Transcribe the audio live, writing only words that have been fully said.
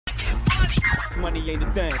Money ain't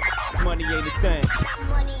a thing. Money ain't a thing.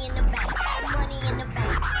 Money in the bank. Money in the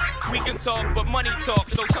bank. We can talk, but money talk,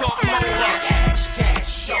 so talk more. Ash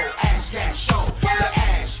Cash Show, Ash Cash Show, the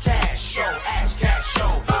Ash Cash Show, Ash Cash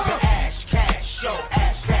Show, the Ash Cash Show,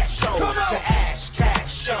 Ash Cash Show, the Ash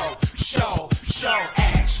Cash Show, show,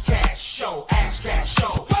 Ash Cash Show, Ash Cash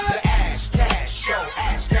Show, the Ash Cash Show,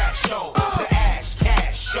 Ash Cash Show, the Ash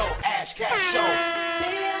Cash Show, Ash Cash Show.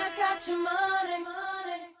 Baby, I got your money,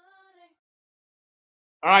 money.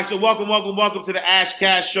 All right, so welcome to the Ash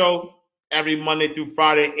Cash Show every Monday through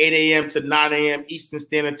Friday, 8 a.m. to 9 a.m. Eastern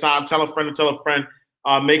Standard Time. Tell a friend to tell a friend.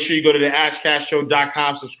 Make sure you go to the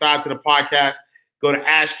ashcashshow.com, subscribe to the podcast. Go to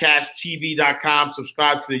ashcashtv.com,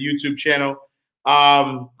 subscribe to the YouTube channel.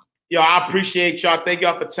 I appreciate y'all. Thank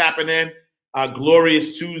y'all for tapping in.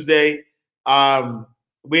 Glorious Tuesday. We're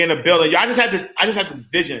in the building. I just had this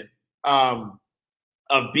vision of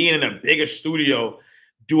being in a bigger studio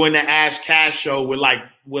doing the Ash Cash Show with like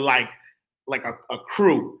a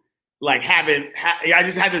crew. Like I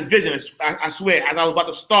just had this vision. I swear, as I was about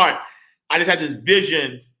to start, I just had this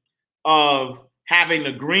vision of having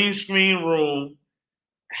the green screen room,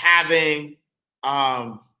 having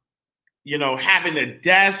having the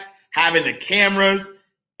desk, having the cameras,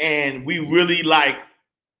 and we really like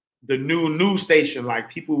the new news station. Like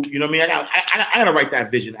people, you know what I mean? I gotta write that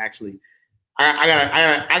vision actually. I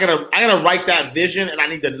gotta write that vision, and I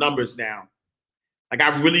need the numbers down. Like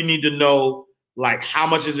I really need to know. Like, how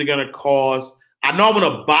much is it gonna cost? I know I'm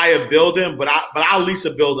gonna buy a building, but I'll lease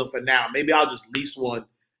a building for now. Maybe I'll just lease one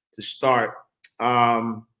to start.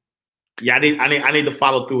 I need to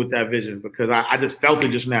follow through with that vision because I just felt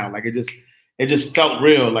it just now. Like it just felt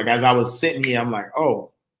real. Like as I was sitting here, I'm like,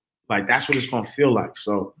 oh, like that's what it's gonna feel like.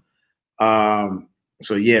 So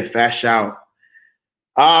yeah, fast shout.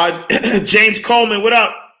 James Coleman, what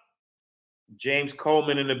up? James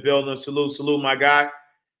Coleman in the building. Salute, my guy.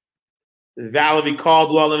 Valerie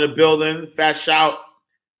Caldwell in the building. Fast shout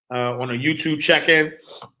on a YouTube check-in.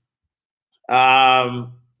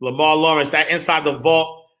 Lamar Lawrence, that Inside the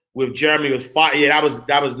Vault with Jeremy was fire. Yeah,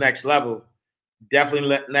 that was next level.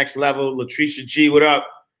 Definitely next level. Latricia G, what up?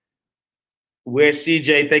 Where's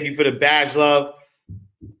CJ? Thank you for the badge, love.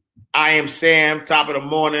 I am Sam, top of the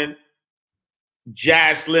morning.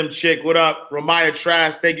 Jazz Slim Chick, what up? Ramaya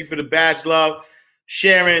Trash, thank you for the badge, love.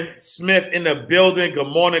 Sharon Smith in the building. Good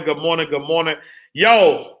morning.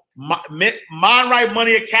 Yo, Mind Right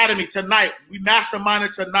Money Academy tonight. We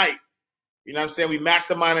masterminded tonight. You know what I'm saying? We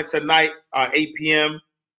masterminded tonight, 8 p.m.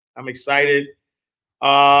 I'm excited.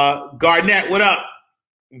 Garnett, what up?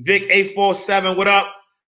 Vic 847, what up?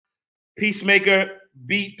 Peacemaker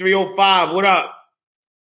Beat 305, what up?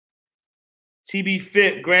 TB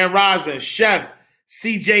Fit, Grand Rising, Chef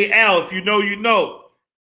CJL, if you know, you know.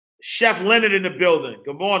 Chef Leonard in the building.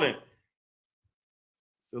 Good morning.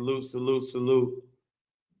 Salute.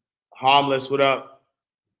 Harmless, what up?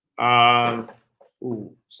 Sorry.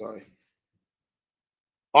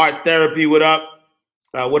 Art Therapy, what up?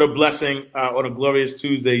 What a blessing on a glorious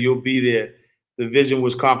Tuesday. You'll be there. The vision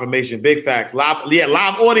was confirmation. Big facts. Live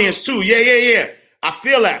audience too. Yeah. I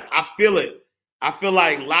feel that. I feel it. I feel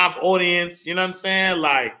like live audience, you know what I'm saying?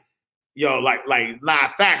 Like,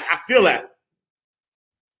 facts. I feel that.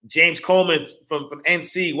 James Coleman from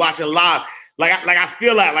NC watching live. I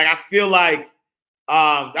feel that. Like I feel like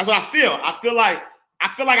that's what I feel. I feel like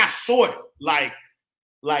I saw it. Like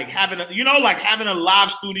having a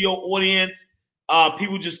live studio audience,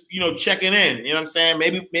 people just checking in. You know what I'm saying?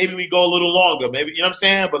 Maybe we go a little longer. Maybe you know what I'm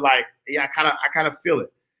saying? But like, yeah, I kind of feel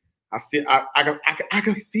it. I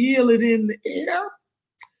can feel it in the air.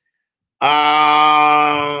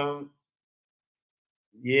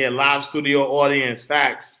 Yeah, live studio audience,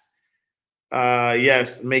 facts.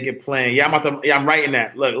 Yes, make it plain. Yeah, I'm writing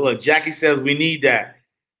that. Look, Jackie says we need that.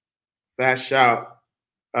 Fast shout.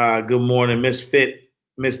 Good morning, Miss Tiff,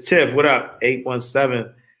 what up?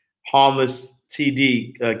 817. Harmless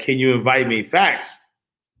TD. Can you invite me? Facts.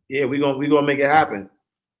 Yeah, we gonna make it happen.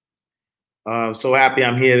 I'm so happy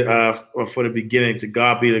I'm here for the beginning. To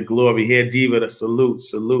God be the glory. Here, Diva, the salute.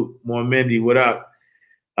 More Mindy, what up?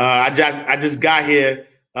 I just got here,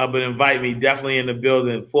 but invite me. Definitely in the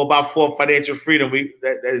building. 4x4 financial freedom.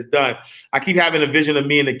 That is done. I keep having a vision of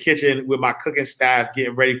me in the kitchen with my cooking staff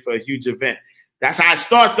getting ready for a huge event. That's how I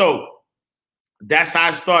start, though. That's how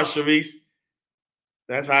I start, Sharice.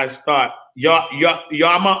 That's how I start. Y'all,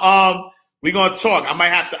 we're gonna talk. I might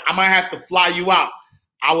have to fly you out.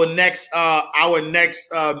 Our next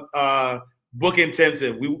book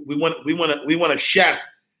intensive. We want a chef.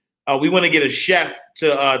 We want to get a chef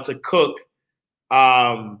to cook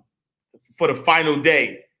for the final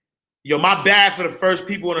day. Yo, my bad for the first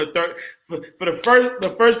people on the third. For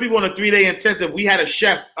the first people on the 3-day intensive, we had a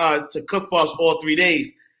chef to cook for us all 3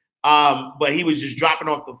 days, but he was just dropping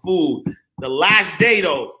off the food. The last day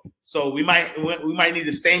though, so we might need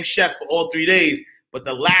the same chef for all 3 days. But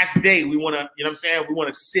the last day, we want to, you know what I'm saying? We want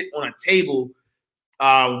to sit on a table.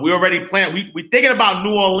 We already planned. We thinking about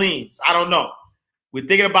New Orleans. I don't know. We're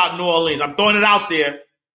thinking about New Orleans. I'm throwing it out there.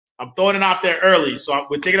 I'm throwing it out there early. So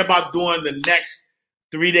we're thinking about doing the next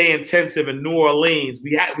 3-day intensive in New Orleans.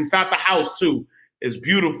 We found the house too. It's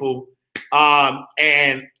beautiful.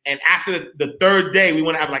 And after the third day, we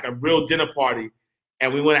want to have like a real dinner party,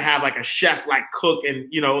 and we want to have like a chef like cook, and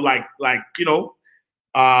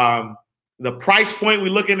the price point we're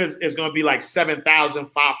looking is going to be like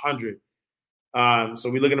 $7,500. So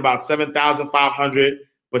we're looking about $7,500,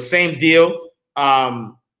 but same deal. I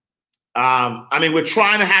mean, we're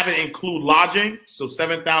trying to have it include lodging, so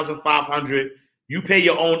 $7,500. You pay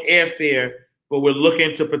your own airfare, but we're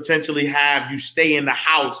looking to potentially have you stay in the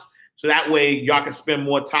house, so that way y'all can spend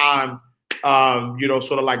more time,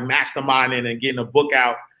 sort of like masterminding and getting a book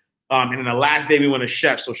out. And then the last day we want a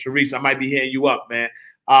chef. So Sharice, I might be hitting you up, man.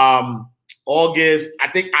 August, I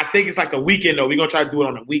think it's like the weekend though. We're gonna try to do it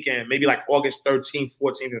on the weekend, maybe like August 13th,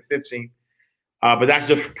 14th, and 15th. But that's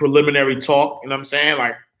just preliminary talk. You know what I'm saying?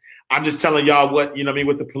 Like, I'm just telling y'all what, you know what I mean,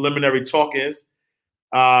 what the preliminary talk is.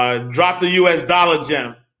 Drop the US dollar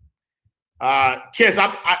gem. Kiss,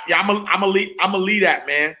 I'm a lead that,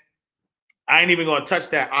 man. I ain't even gonna touch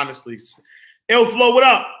that, honestly. Ill Flow, what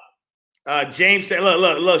up? James said,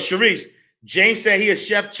 look, Sharice. James said he a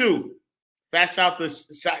chef too. Fast shout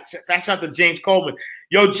to James Coleman.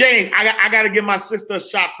 Yo, James, I gotta give my sister a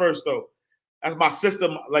shot first though. That's my sister,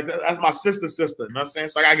 like that's my sister's sister. You know what I'm saying?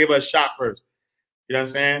 So I gotta give her a shot first. You know what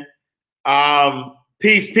I'm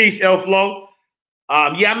saying? Peace, Ill Flow.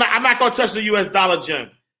 Yeah, I'm not gonna touch the US dollar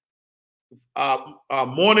gem.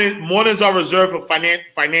 Mornings are reserved for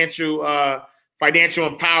financial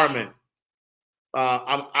empowerment.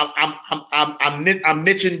 I'm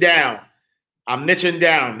niching down. I'm niching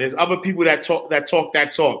down. There's other people that talk.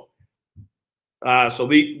 So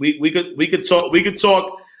we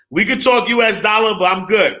could talk US dollar, but I'm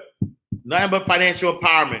good. Nothing but financial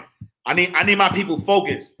empowerment. I need my people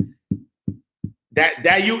focused. That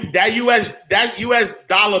US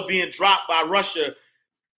dollar being dropped by Russia.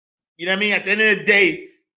 You know what I mean? At the end of the day,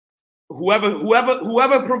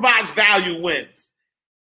 whoever provides value wins.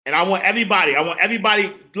 And I want everybody.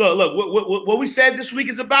 Look. What we said this week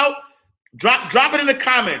is about. Drop it in the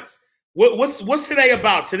comments. What's today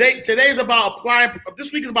about? Today is about applying.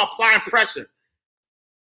 This week is about applying pressure.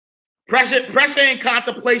 Pressure and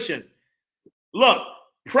contemplation. Look,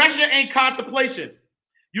 pressure and contemplation.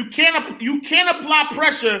 You can't apply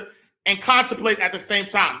pressure and contemplate at the same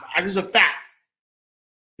time. That's just a fact.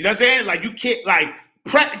 You know what I'm saying? Like you can't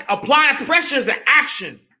applying pressure is an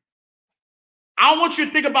action. I don't want you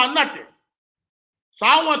to think about nothing. So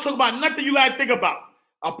I don't want to talk about nothing you gotta think about.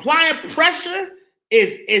 Applying pressure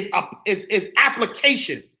is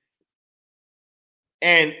application.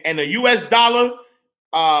 And the US dollar,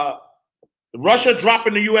 Russia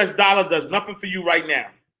dropping the US dollar does nothing for you right now.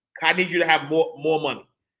 I need you to have more money.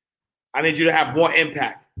 I need you to have more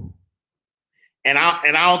impact. And I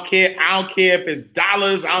don't care. I don't care if it's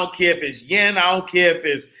dollars. I don't care if it's yen. I don't care if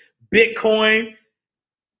it's Bitcoin.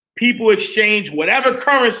 People exchange whatever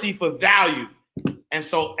currency for value. And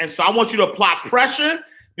so I want you to apply pressure,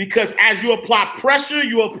 because as you apply pressure,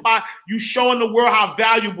 you showing the world how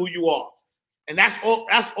valuable you are. And that's all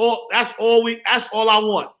I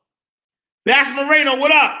want. Bass Moreno,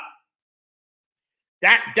 what up?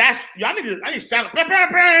 I need sound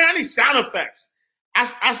effects.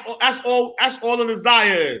 That's all the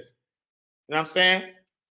desire is. You know what I'm saying?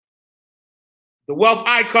 The Wealth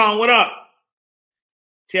Icon, what up?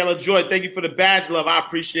 Taylor Joy, thank you for the badge, love. I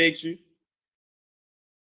appreciate you.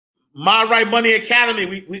 My Right Money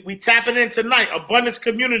Academy, we tapping in tonight. Abundance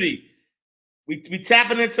Community, we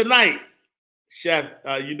tapping in tonight. Chef,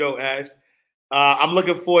 Ash. I'm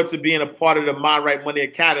looking forward to being a part of the My Right Money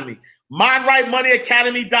Academy.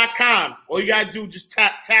 MyRightMoneyAcademy.com. All you gotta do, just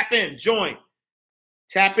tap in, join.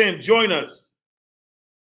 Tap in, join us.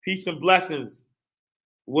 Peace and blessings.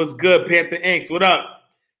 What's good, Panther Inks? What up?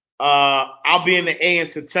 I'll be in the A in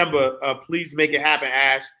September. Please make it happen,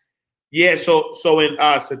 Ash. Yeah, so in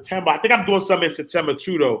September, I think I'm doing something in September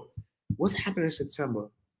too, though. What's happening in September?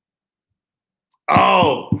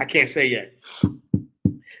 Oh, I can't say yet.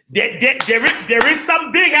 There is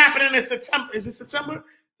something big happening in September. Is it September?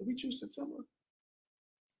 Did we choose September?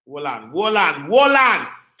 Warland.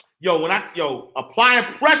 Yo,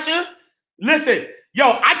 applying pressure. Listen,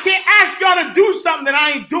 I can't ask y'all to do something that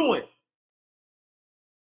I ain't doing.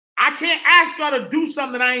 I can't ask y'all to do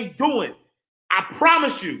something I ain't doing. I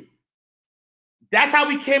promise you. That's how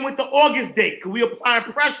we came with the August date, because we applying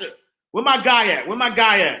pressure. Where my guy at? What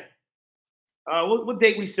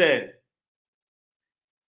date we said?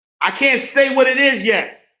 I can't say what it is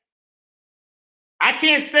yet.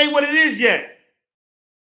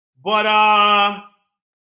 But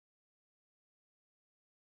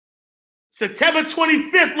September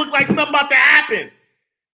 25th looked like something about to happen.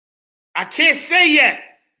 I can't say yet,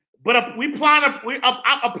 but I'm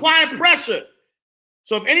applying pressure.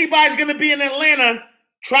 So if anybody's going to be in Atlanta,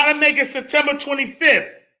 try to make it September 25th.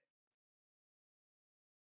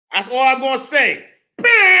 That's all I'm going to say.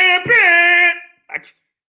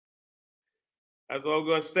 That's all I'm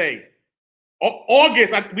going to say.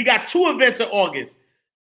 August, we got 2 events in August,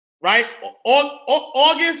 right?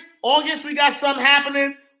 August, we got something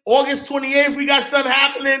happening. August 28th, we got something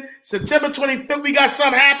happening. September 25th, we got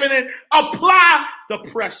something happening. Apply the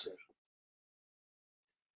pressure.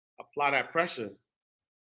 Apply that pressure.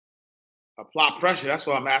 Apply pressure. That's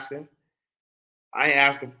what I'm asking. I ain't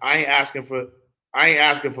asking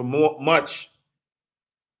for much.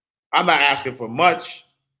 I'm not asking for much.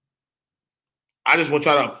 I just want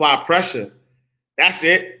y'all to apply pressure. That's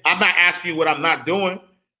it. I'm not asking you what I'm not doing.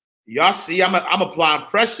 Y'all see, I'm applying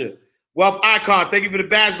pressure. Wealth Icon, thank you for the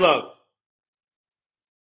badge, love.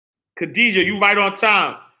 Khadijah, you right on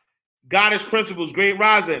time. Goddess Principles, Great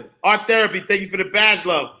Rising. Art Therapy, thank you for the badge,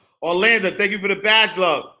 love. Orlando, thank you for the badge,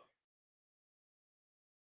 love.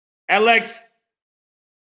 Alex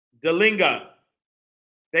Delinga,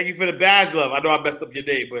 thank you for the badge, love. I know I messed up your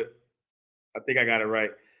name, but I think I got it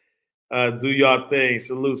right. Do y'all thing.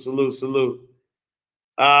 Salute.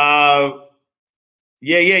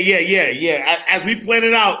 Yeah. As we plan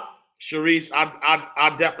it out, Sharice,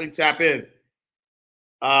 I'll definitely tap in.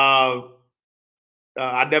 I've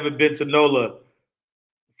never been to NOLA.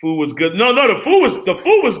 Food was good. No, the food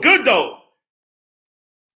was good though.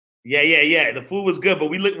 Yeah. The food was good, but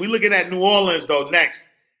we looking at New Orleans though next.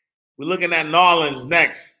 We're looking at New Orleans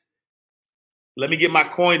next. Let me get my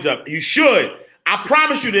coins up. You should. I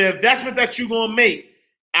promise you, the investment that you're gonna make,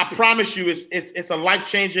 I promise you, it's a life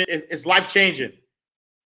changing. It's life changing.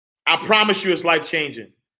 I promise you, it's life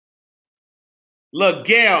changing. Look,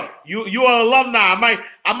 Gail, you're an alumni. I might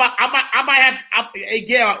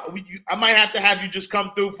have to have you just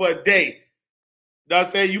come through for a day. You know what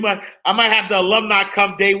I'm saying? I might have the alumni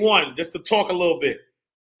come day 1 just to talk a little bit.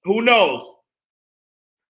 Who knows?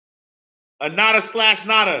 A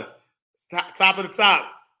nada/nada. Top of the top.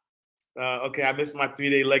 Okay, I missed my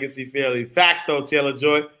 3-day legacy fairly. Facts though, Taylor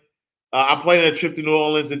Joy. I'm planning a trip to New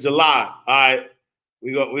Orleans in July. All right,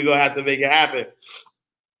 we gonna have to make it happen.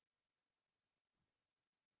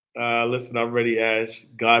 Listen, I'm ready, Ash.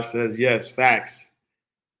 God says yes. Facts.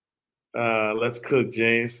 Let's cook,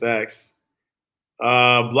 James. Facts.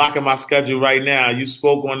 Blocking my schedule right now. You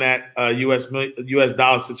spoke on that U.S.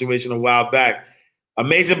 dollar situation a while back.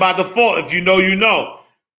 Amazing by default. If you know, you know.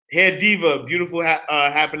 Hair Diva, beautiful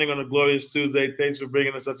happening on a glorious Tuesday. Thanks for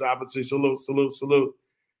bringing us such an opportunity. Salute.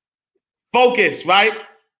 Focus, right?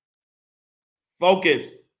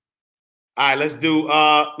 Focus. All right, let's do,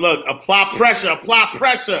 look, apply pressure. Applying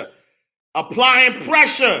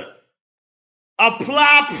pressure.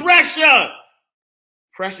 Apply pressure.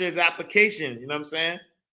 Pressure is application. You know what I'm saying?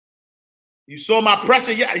 You saw my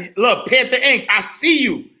pressure. Yeah, look, Panther Inks, I see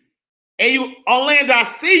you. Orlando, I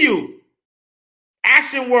see you.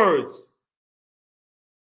 Action words.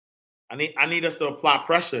 I need us to apply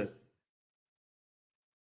pressure.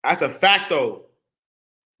 That's a fact, though.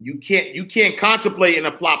 You can't contemplate and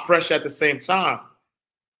apply pressure at the same time.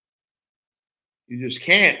 You just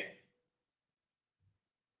can't.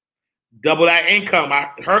 Double that income.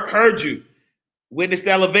 I heard you. Witness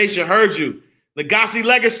the elevation. Heard you. Legacy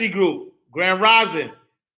Legacy Group. Grand Rising.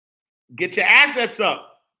 Get your assets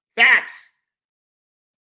up. Facts.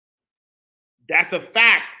 That's a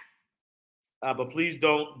fact. But please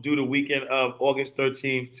don't do the weekend of August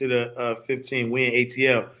 13th to the 15th. We in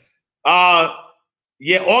ATL.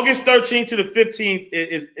 Yeah, August 13th to the 15th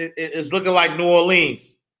is looking like New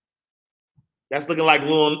Orleans. That's looking like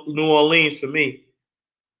New Orleans for me.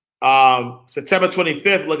 September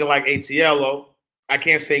 25th looking like ATL, though. I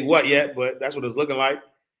can't say what yet, but that's what it's looking like.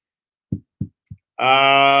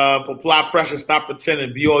 Apply pressure, stop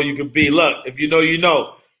pretending, be all you can be. Look, if you know, you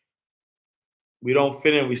know. We don't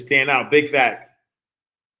fit in, we stand out. Big fact.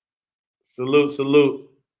 Salute.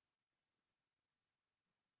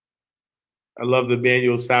 I love the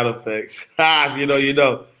manual sound effects. If you know, you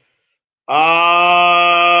know.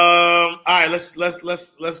 All right, let's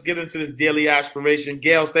get into this daily aspiration.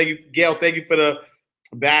 Gail, thank you for the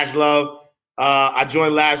badge, love. I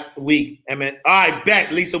joined last week. All right,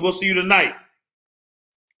 bet. Lisa, we'll see you tonight.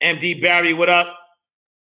 MD Barry, what up?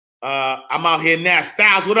 I'm out here now.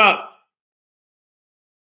 Styles, what up?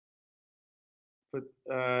 But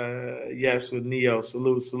yes, with Neo.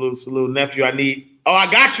 Salute. Nephew, I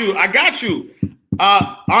got you.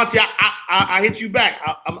 Auntie, I hit you back.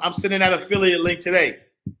 I'm sending that affiliate link today.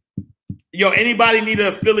 Yo, anybody need an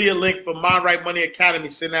affiliate link for Mind Right Money Academy,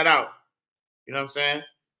 send that out. You know what I'm saying?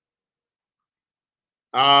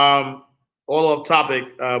 All off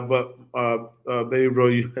topic, but baby bro,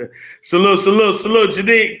 you salute,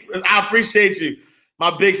 Janique. I appreciate you.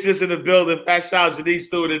 My big sis in the building. Fat shout out, Janique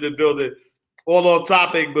Stewart in the building. All off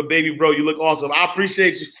topic, but baby bro, you look awesome. I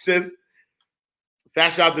appreciate you, sis.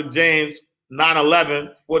 Fat shout out to James,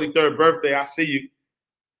 9/11, 43rd birthday. I see you.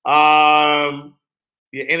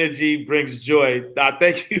 Your energy brings joy.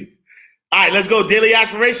 Thank you. All right, let's go. Daily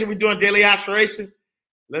aspiration. We're doing daily aspiration.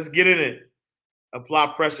 Let's get in it. Apply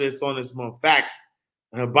pressure. It's on this month. Facts.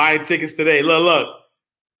 Buying tickets today. Look.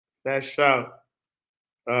 That shout.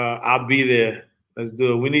 I'll be there. Let's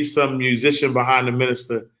do it. We need some musician behind the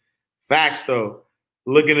minister. Facts though.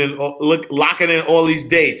 Locking in all these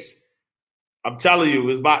dates. I'm telling you,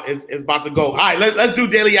 it's about to go. All right, let's do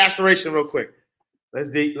daily aspiration real quick. Let's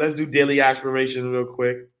do daily aspiration real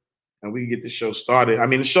quick, and we can get the show started. I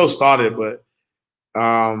mean, the show started, but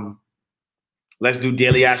let's do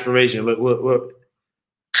daily aspiration. Look.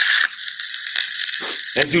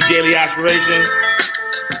 Let's do daily aspiration.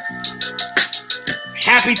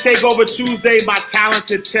 Happy Takeover Tuesday, my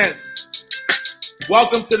talented 10.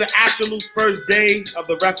 Welcome to the absolute first day of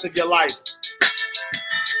the rest of your life.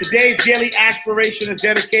 Today's daily aspiration is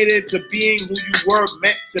dedicated to being who you were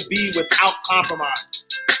meant to be without compromise.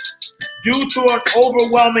 Due to an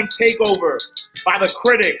overwhelming takeover by the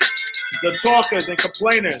critics, the talkers, and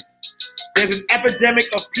complainers, there's an epidemic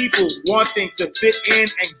of people wanting to fit in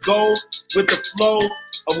and go with the flow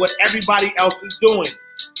of what everybody else is doing.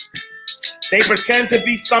 They pretend to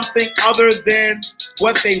be something other than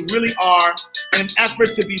what they really are in an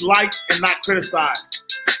effort to be liked and not criticized.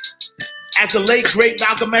 As the late, great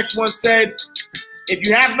Malcolm X once said, if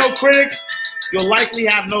you have no critics, you'll likely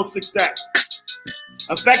have no success.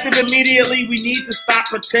 Effective immediately, we need to stop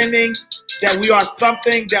pretending that we are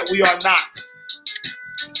something that we are not.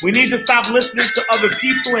 We need to stop listening to other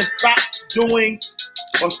people and stop going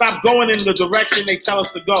in the direction they tell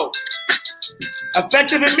us to go.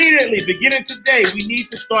 Effective immediately, beginning today, we need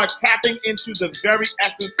to start tapping into the very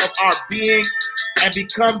essence of our being and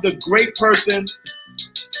become the great person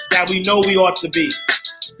that we know we ought to be.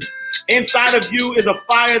 Inside of you is a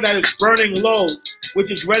fire that is burning low,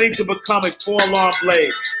 which is ready to become a 4-alarm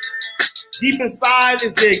blaze. Deep inside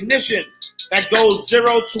is the ignition that goes 0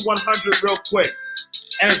 to 100 real quick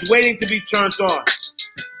and is waiting to be turned on.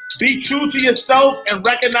 Be true to yourself and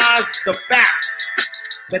recognize the fact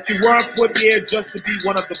that you weren't put here just to be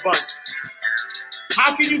one of the bunch.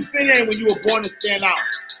 How can you fit in when you were born to stand out?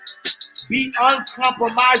 Be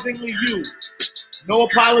uncompromisingly you. No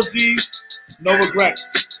apologies, no regrets.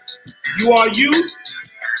 You are you,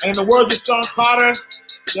 and in the words of Sean Carter,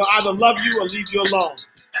 they'll either love you or leave you alone.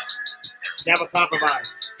 Never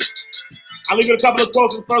compromise. I'll leave you a couple of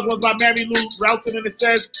quotes. The first one's by Mary Lou Relton, and it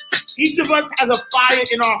says, each of us has a fire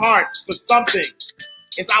in our hearts for something.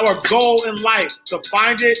 It's our goal in life to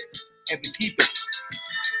find it and to keep it.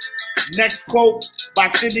 Next quote by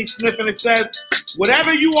Sidney Smith, and it says,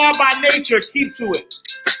 whatever you are by nature, keep to it.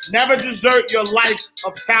 Never desert your life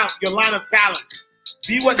of talent, your line of talent.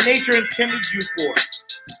 Be what nature intended you for,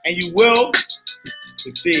 and you will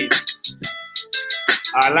succeed.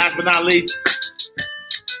 Last but not least,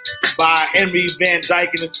 by Henry Van Dyke,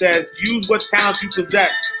 and it says, use what talents you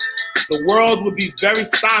possess. The world would be very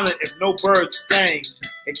silent if no birds sang,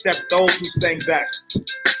 except those who sang best.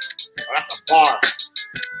 Oh, that's a bar.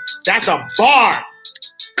 That's a bar.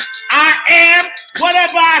 I am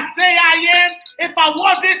whatever I say I am. If I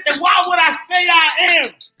wasn't, then why would I say I am?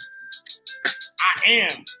 I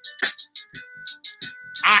am.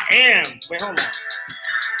 I am. Wait, hold on.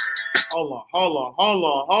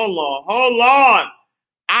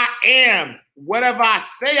 I am whatever I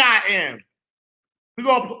say I am.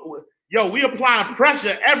 We applying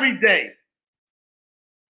pressure every day.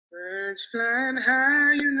 Birds flying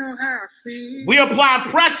high, you know how I feel. We applying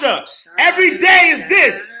pressure. Every day is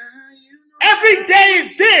this. Every day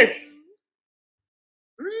is this.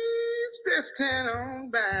 Breeze drifting on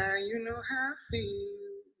by, you know how I feel.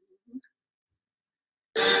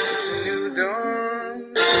 New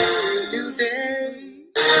dawn, new day.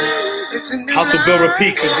 It's a new Hustle, Bill,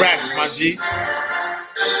 repeat. Congrats, my G.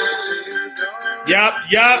 Yup.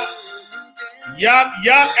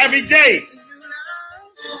 Every day.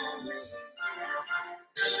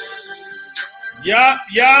 Yup,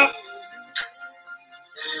 yup.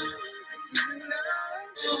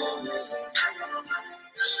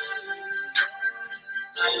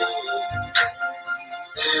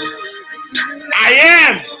 I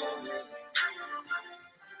am.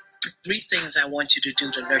 3 things I want you to do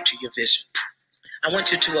to nurture your vision. I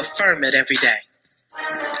want you to affirm it every day.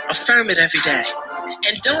 Affirm it every day.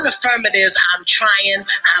 And don't affirm it as I'm trying,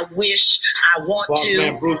 I wish, I want Boss to.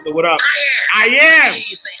 man Brewster, what up? I am. I am.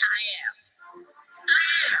 You say I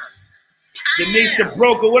am. Denise the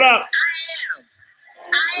broker, what up?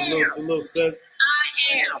 I am. Salute, sis.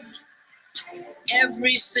 I am.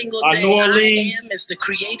 Every single day, New I Orleans. am is the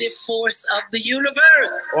creative force of the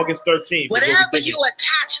universe. August 13th. Whatever you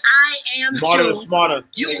attach, I am Smarter to. than smarter.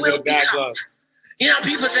 You Thank you will for the bad become. love. You know,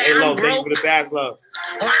 people say Hey, I'm love, thank you broke for the bad love.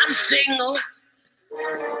 or I'm single.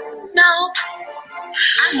 No,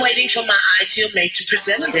 I'm waiting for my ideal mate to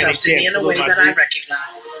present himself to me in a way that I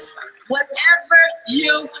recognize. Whatever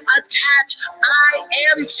you attach, I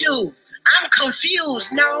am to. I'm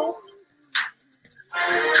confused, no.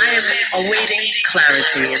 I am awaiting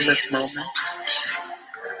clarity in this moment.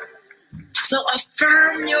 So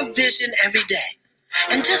affirm your vision every day.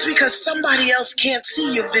 And just because somebody else can't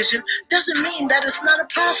see your vision doesn't mean that it's not a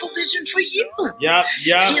powerful vision for you. Yup,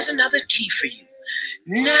 yup. Here's another key for you.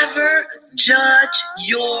 Never judge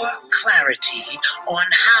your clarity on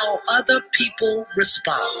how other people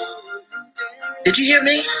respond. Did you hear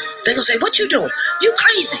me? They're going to say, what you doing? You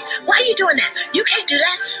crazy. Why are you doing that? You can't do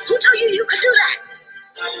that. Who told you you could do that?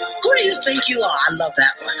 Who do you think you are? I love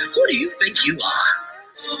that one. Who do you think you are?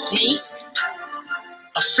 Me?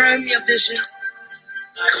 Affirm your vision.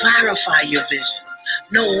 Clarify your vision.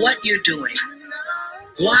 Know what you're doing,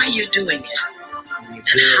 why you're doing it, and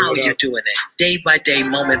how you're doing it, day by day,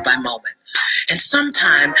 moment by moment. And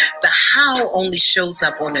sometimes the how only shows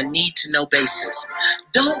up on a need-to-know basis.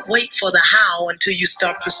 Don't wait for the how until you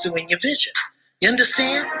start pursuing your vision. You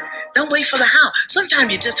understand? Don't wait for the how.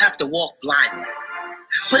 Sometimes you just have to walk blindly.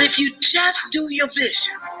 But if you just do your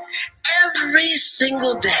vision every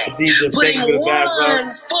single day, putting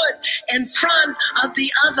one foot in front of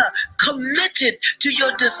the other, committed to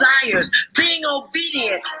your desires, being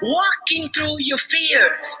obedient, walking through your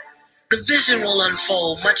fears, the vision will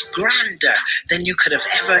unfold much grander than you could have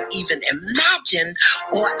ever even imagined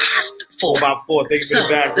or asked for. 4x4, thank you So, for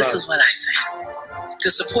the bad this love. is what I say. To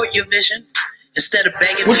support your vision, instead of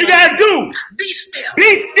begging What you for gotta do? be still.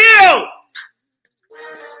 Be still.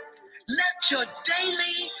 Let your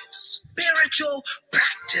daily spiritual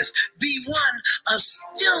practice be one of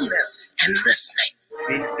stillness and listening.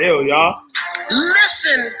 Be still, y'all.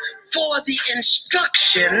 Listen for the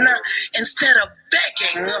instruction instead of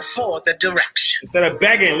begging for the direction. Instead of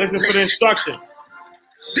begging, listen for the instruction.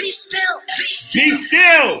 Be still. Be still. Be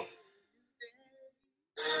still.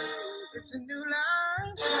 It's a new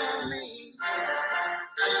life for me.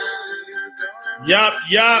 Yup,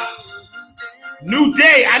 yup. New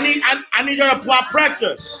day. I need you to apply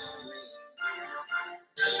pressure.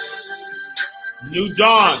 New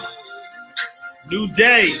dawn. New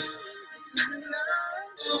day.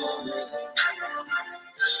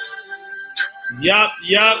 Yup,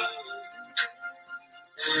 yup.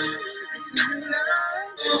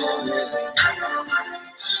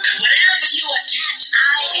 Whatever you attach I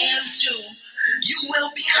am to, you will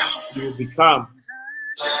become. You will become.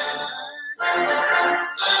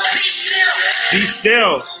 Be still. Be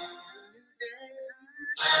still.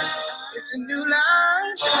 It's a new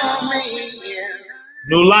life for me. Yeah.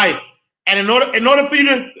 New life. And in order for you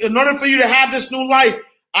to have this new life,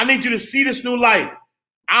 I need you to see this new life.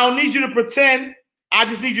 I don't need you to pretend. I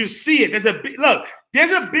just need you to see it. There's a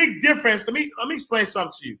big difference. Let me explain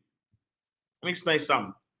something to you. Let me explain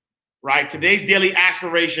something. Right? Today's daily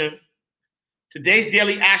aspiration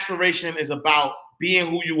is about being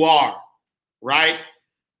who you are. Right?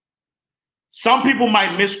 Some people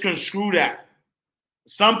might misconstrue that.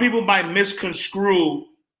 Some people might misconstrue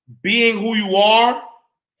being who you are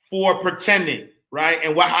for pretending, right?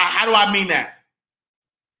 And how do I mean that?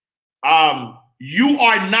 You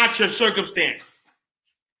are not your circumstance.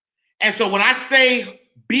 And so when I say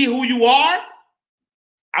be who you are,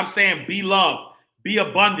 I'm saying be loved, be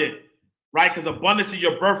abundant, right? Because abundance is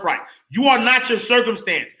your birthright. You are not your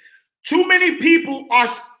circumstance. Too many people are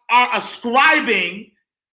ascribing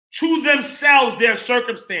to themselves their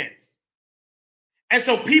circumstance. And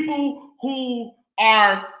so people who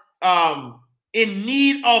are in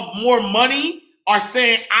need of more money are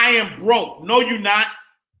saying, I am broke. No, you're not.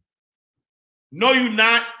 No, you're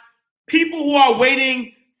not. People who are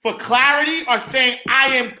waiting for clarity are saying,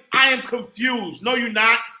 I am confused. No, you're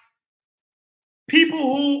not. People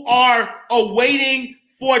who are awaiting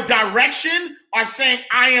for direction are saying,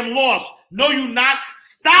 I am lost. No, you're not.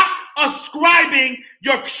 Stop ascribing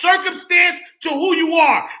your circumstance to who you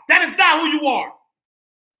are. That is not who you are.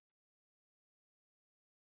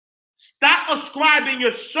 Stop ascribing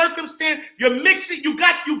your circumstance. You're mixing. You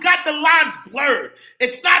got the lines blurred.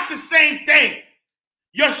 It's not the same thing.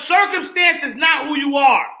 Your circumstance is not who you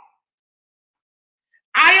are.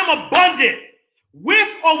 I am abundant with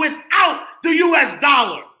or without the US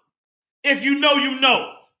dollar. If you know, you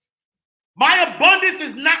know. My abundance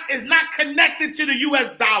is not connected to the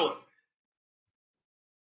US dollar.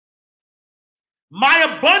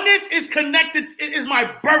 My abundance is connected, it is my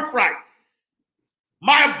birthright.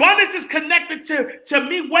 My abundance is connected to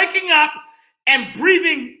me waking up and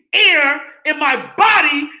breathing air in my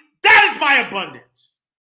body. That is my abundance.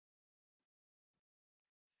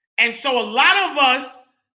 And so a lot of us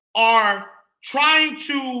are trying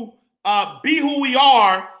to be who we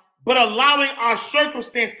are, but allowing our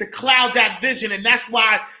circumstance to cloud that vision. And that's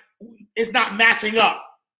why it's not matching up.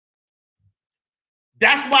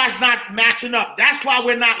 That's why it's not matching up. That's why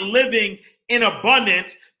we're not living in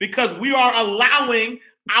abundance, because we are allowing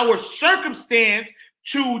our circumstance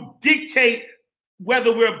to dictate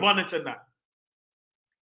whether we're abundant or not.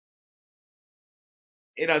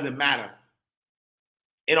 It doesn't matter.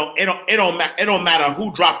 It don't matter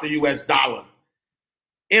who dropped the US dollar.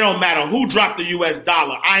 It don't matter who dropped the US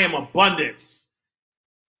dollar. I am abundance.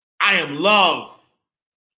 I am love.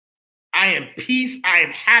 I am peace. I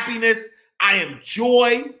am happiness. I am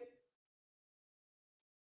joy.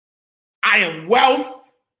 I am wealth.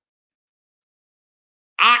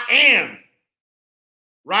 I am.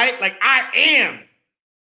 Right? Like I am.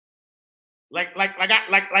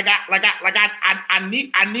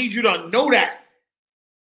 I need you to know that.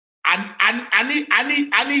 I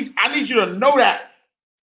need you to know that.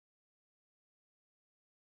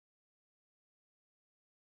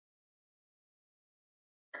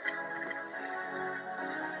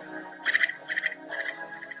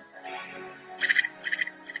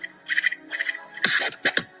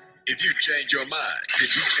 If you change your mind,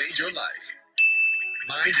 did you change your life?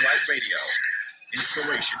 Mind Right Radio.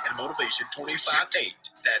 Inspiration and motivation 25/8.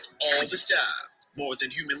 That's all the time. More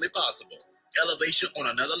than humanly possible. Elevation on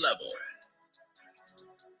another level.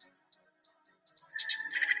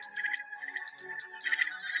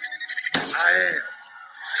 I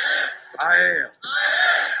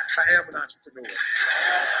am an entrepreneur.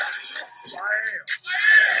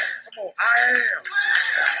 Come on, I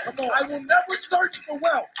am. Come on, I will never search for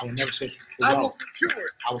wealth. I will never search for I wealth. will secure it.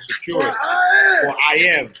 I will secure For it. I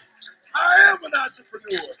am. For I am an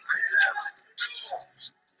entrepreneur.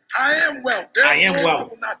 I am wealth. I am Therefore, wealth. I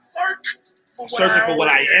will not search for Searching for what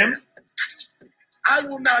I am. I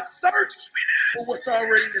will not search for what's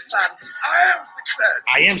already inside of me. I am success.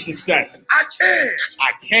 I am success. I can.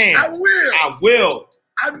 I can. I will. I will.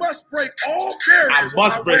 I must break all barriers. I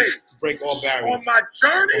must on my way. break all barriers On my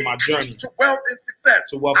journey. on my journey To wealth and success.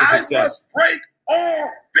 to wealth and I success. must break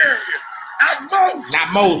all barriers. Not most.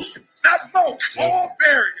 Not most. Not most. Yeah. All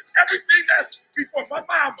barriers. Everything that's before my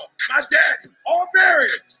mama, my daddy, all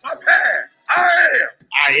barriers. My past.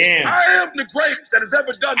 I am the greatest that has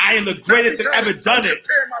ever done it. I am the greatest that ever done it. I'm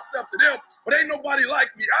comparing myself to them, but ain't nobody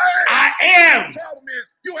like me. I am. The problem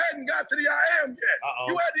is you hadn't got to the I am yet.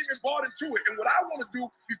 Uh-oh. You hadn't even bought into it. And what I want to do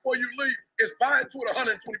before you leave is buy into it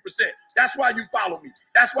 120%. That's why you follow me.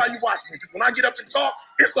 That's why you watch me. Because when I get up and talk,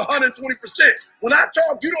 it's 120%. When I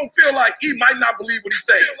talk, you don't feel like he might not believe what he's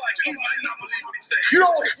saying. You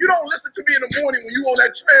don't listen to me in the morning when you on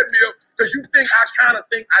that treadmill because you think I kind of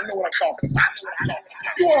think I know what I'm talking about.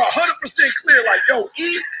 You are 100% clear, like, yo,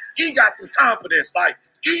 he got some confidence. Like,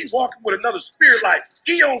 he walking with another spirit. Like,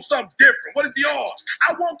 he on something different. What is he on?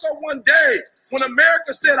 I woke up one day when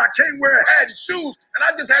America said I can't wear a hat and shoes, and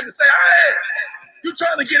I just had to say, I am. You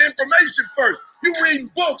trying to get information first. You reading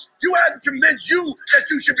books. You haven't convinced you that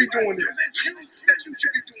you should be doing this.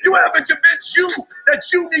 You haven't convinced you that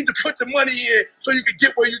you need to put the money in so you can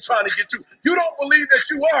get where you're trying to get to. You don't believe that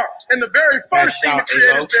you are. And the very first thing the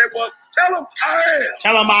creator said was, tell him I am.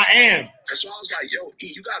 Tell him I am. And so I was like, yo,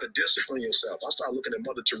 E, you got to discipline yourself. I started looking at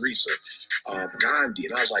Mother Teresa, Gandhi,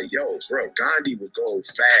 and I was like, yo, bro, Gandhi would go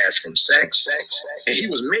fast from sex, and he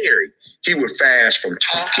was married. He would fast from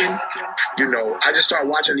talking. You know, I just started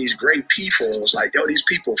watching these great people. It was like, yo, these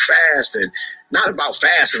people fast, and not about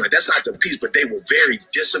fasting. Like, that's not the piece, but they were very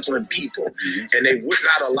disciplined people. Mm-hmm. And they would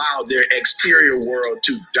not allow their exterior world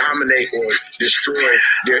to dominate or destroy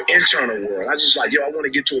their internal world. I just like, yo, I want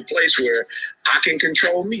to get to a place where I can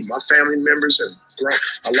control me. My family members have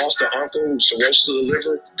I lost an uncle who cirrhosis of the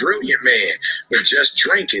liver, brilliant man, but just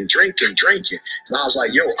drinking. And I was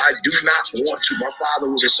like, yo, I do not want to. My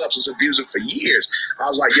father was a substance abuser for years. I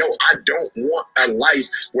was like, yo, I don't want a life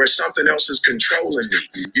where something else is controlling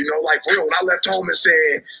me. You know, like real, when I left home and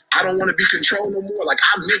said, I don't want to be controlled no more, like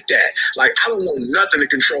I meant that. Like I don't want nothing to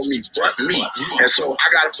control me but me. And so I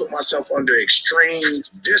got to put myself under extreme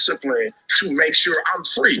discipline to make sure I'm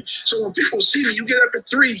free. So when people see me, you get up at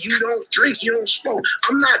 3, you don't drink, you don't smoke.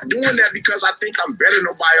 I'm not doing that because I think I'm better than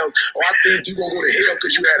nobody else, or I think you're going to go to hell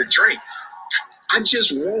because you had a drink. I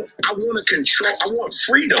want to control, I want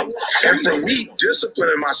freedom. And for me,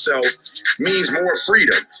 disciplining myself means more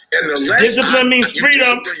freedom. And the less discipline means you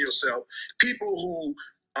freedom. discipline yourself, people who,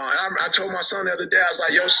 I told my son the other day, I was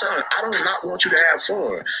like, yo, son, I do not want you to have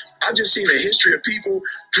fun. I just seen a history of people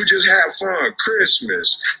who just have fun.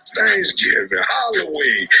 Christmas, Thanksgiving,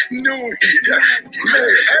 Halloween, New Year,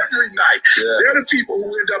 man, every night. Yeah. They're the people who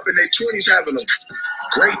end up in their 20s having a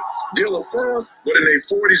great deal of fun, but in their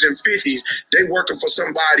 40s and 50s, they working for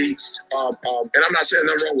somebody, and I'm not saying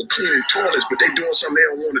nothing wrong with cleaning toilets, but they doing something they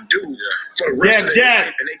don't want to do for the rest of their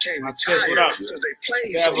life, and they can't retire because they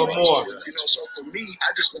playing so much. You know, so for me,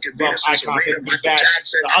 I just look at Venus and Serena, Michael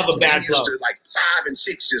Jackson, the other bad used to like 5 and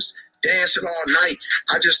 6 just dancing all night.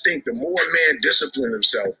 I just think the more a man discipline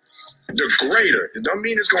himself, the greater. It don't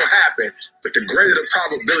mean it's gonna happen, but the greater the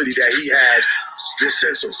probability that he has this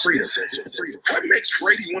sense of freedom. What makes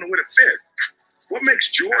Brady want to win a 5th? What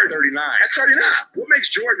makes Jordan 39 at 39? What makes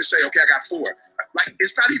Jordan say, okay, I got 4? Like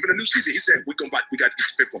it's not even a new season. He said we got to get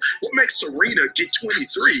the 5th one. What makes Serena get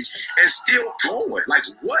 23 and still going? Like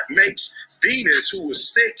what makes Venus, who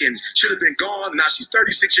was sick and should have been gone, now she's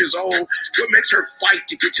 36 years old? What makes her fight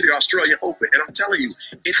to get to the Australian Open? And I'm telling you,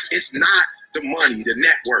 it's not the money, the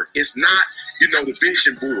network. It's not, the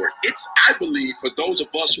vision board. It's, I believe, for those of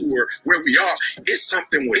us who are where we are, it's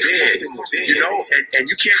something within, and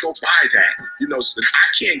you can't go buy that. I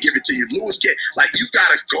can't give it to you. Lewis can't. Like, you got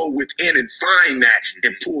to go within and find that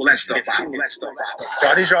and pull that stuff out. So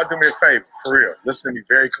I need y'all to do me a favor, for real. Listen to me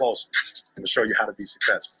very closely. I'm going to show you how to be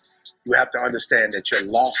successful. You have to understand that your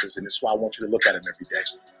losses, and this is why I want you to look at them every day,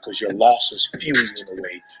 because your losses fuel you in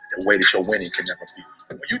a way that your winning can never fuel.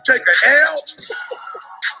 When you take an L,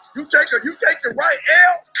 you take the right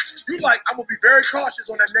L, you like, I'm gonna be very cautious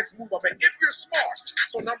on that next move I make. If you're smart.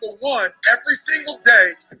 So number one, every single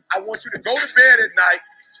day, I want you to go to bed at night,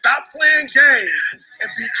 stop playing games, and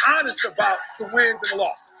be honest about the wins and the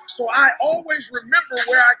losses. So I always remember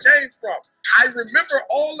where I came from. I remember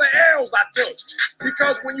all the L's I took.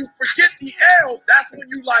 Because when you forget the L's, that's when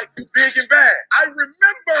you big and bad. I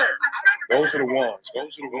remember. Those are the ones.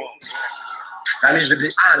 I need you to be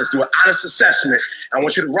honest, do an honest assessment. I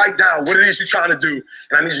want you to write down what it is you're trying to do.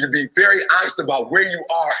 And I need you to be very honest about where you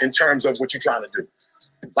are in terms of what you're trying to do.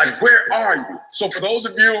 Like, where are you? So for those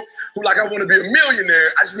of you who I want to be a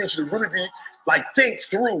millionaire, I just need you to really be think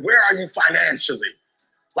through, where are you financially?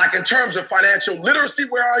 Like, in terms of financial literacy,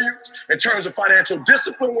 where are you? In terms of financial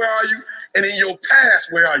discipline, where are you? And in your past,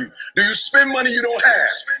 where are you? Do you spend money you don't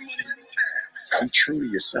have? Be true to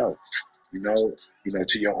yourself.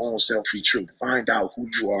 To your own self, be true. Find out who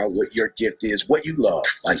you are, what your gift is, what you love.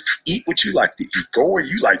 Like, eat what you like to eat. Go where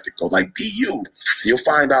you like to go. Like, be you. You'll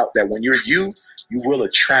find out that when you're you, you will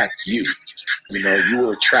attract you. You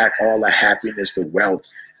will attract all the happiness, the wealth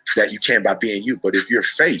that you can by being you. But if you're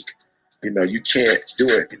fake, you can't do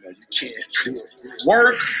it. You can't do it.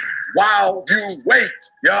 Work while you wait.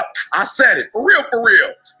 Yup, I said it. For real.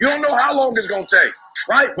 You don't know how long it's going to take,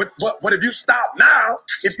 right? But if you stop now,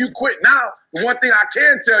 if you quit now, the one thing I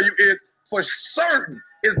can tell you is for certain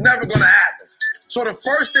it's never going to happen. So the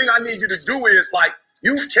first thing I need you to do is,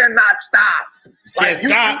 you cannot stop.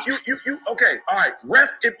 Okay, all right,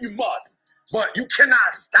 rest if you must. But you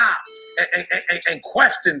cannot stop and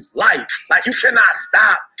question life. Like, you cannot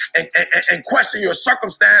stop and question your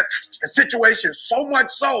circumstance and situation, so much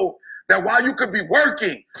so that while you could be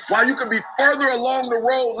working, while you could be further along the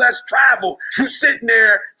road, less traveled, you sitting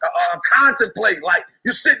there contemplating,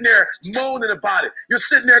 you're sitting there moaning about it. You're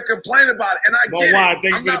sitting there complaining about it. And I get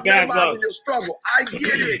it. I'm not minimizing your struggle. I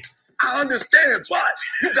get it. I understand, but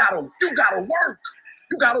you gotta work.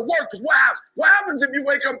 You gotta work, because what happens if you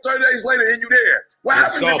wake up 30 days later and you there? What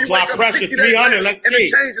happens if you wake up 60 days later and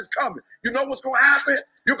the change is coming? You know what's gonna happen?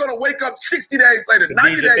 You're gonna wake up 60 days later,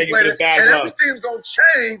 90 days later, and everything's gonna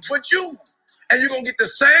change but you. And you're gonna get the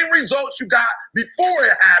same results you got before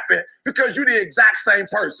it happened, because you're the exact same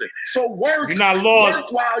person. So work. You're not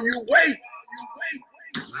lost. Work while you wait.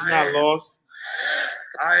 You're not lost.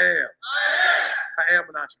 I am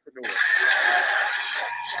an entrepreneur. I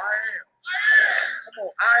am. Come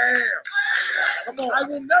on, I am. Come on, I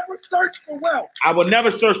will never search for wealth. I will never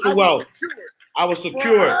search for wealth. I will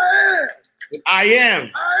secure it. I am.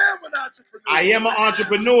 an entrepreneur. I am an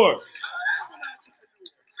entrepreneur.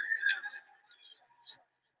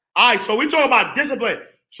 All right, so we talk about discipline.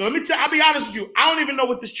 So let me I'll be honest with you. I don't even know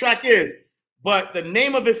what this track is, but the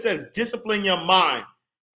name of it says "Discipline Your Mind,"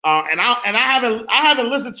 and I haven't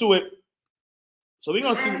listened to it. So we're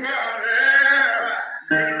gonna see.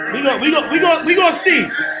 We gonna see.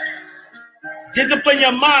 Discipline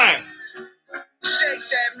your mind.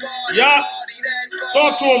 Yeah.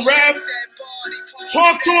 Talk to him, Rev.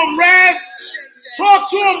 Talk to him, Rev. Talk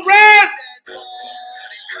to him, Rev.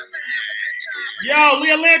 Yo,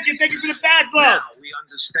 Leah Lampkin, thank you for the bachelor. Now we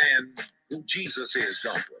understand who Jesus is,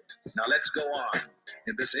 don't we? Now let's go on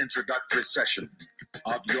in this introductory session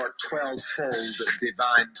of your 12-fold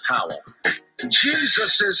divine power.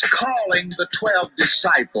 Jesus' calling the 12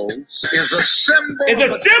 disciples is a symbol. It's a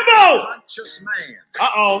symbol. Conscious man.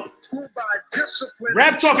 Uh-oh. Who by discipline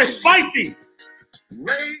Rev talking spicy.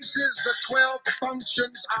 Raises the 12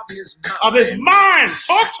 functions of his mind. Of his mind.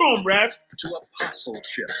 Talk to him, Rev. To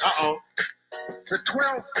apostleship. Uh-oh. The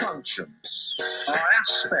 12 functions are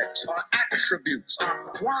aspects, are attributes, are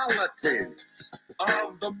qualities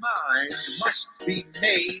of the mind must be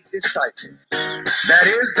made disciples. That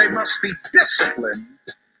is, they must be disciplined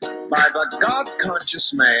by the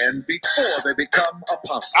God-conscious man before they become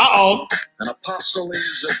apostles. Uh-oh. An apostle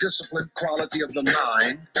is a disciplined quality of the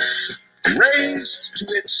mind raised to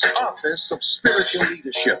its office of spiritual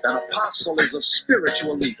leadership. An apostle is a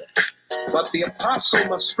spiritual leader. But the apostle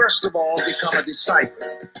must first of all become a disciple,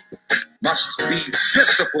 must be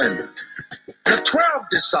disciplined. The 12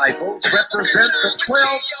 disciples represent the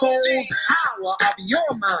 12-fold power of your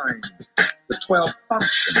mind, the 12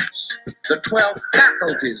 functions, the 12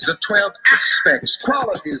 faculties, the 12 aspects,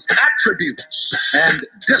 qualities, attributes, and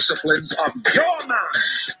disciplines of your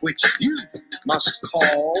mind, which you must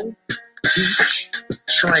call, teach,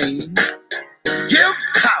 train, give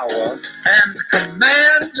power, and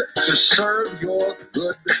command to serve your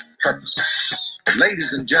good purposes.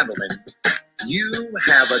 Ladies and gentlemen, you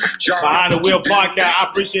have a job. Behind the Wheel podcast. I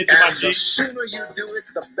appreciate you, my and G. the sooner you do it,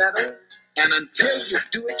 the better. And until you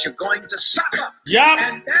do it, you're going to suffer. Yup.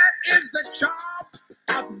 And that is the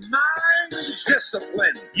job of mind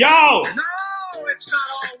discipline. Yo. No, it's not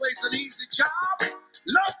always an easy job.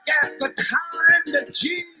 Look at the time that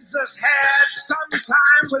Jesus had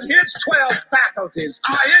sometimes with his 12 faculties,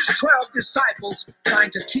 his 12 disciples, trying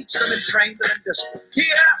to teach them and train them in discipline. He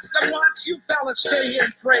asked them once, you fellas stay here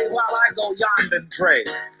and pray while I go yonder and pray.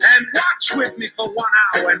 And watch with me for 1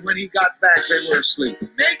 hour. And when he got back, they were asleep.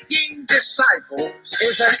 Making disciples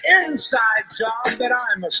is an inside job that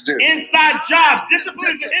I must do. Inside job.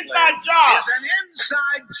 Discipline is an inside job. It's an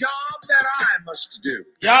inside job that I must do.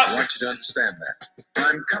 Yup. I want you to understand that.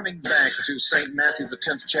 I'm coming back to St. Matthew, the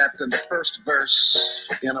 10th chapter, and the first verse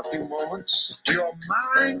in a few moments. Your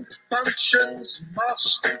mind functions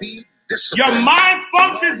must be disciplined. Your mind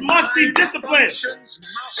functions must be disciplined. Functions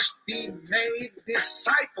must be made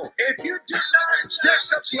disciple. If you do not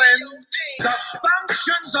discipline the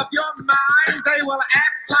functions of your mind, they will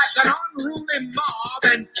act like an unruly mob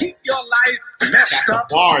and keep your life messed up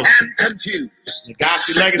and confused. The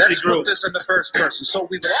Gospel Legacy Let's Group. put this in the first person so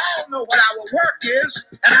we will all know what our work is,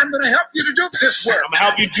 and I'm going to help you to do this work. I'm going to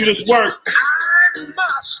help you do this work. I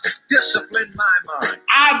must discipline my mind.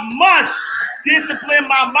 I must discipline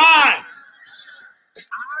my mind.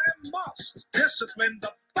 I must discipline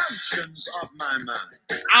the functions of my mind.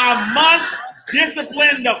 I must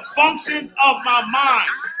discipline the functions of my mind.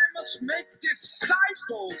 I must make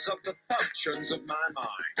disciples of the functions of my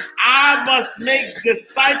mind. I must make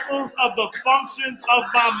disciples of the functions of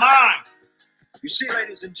my mind. You see,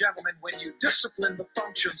 ladies and gentlemen, when you discipline the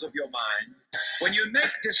functions of your mind, when you make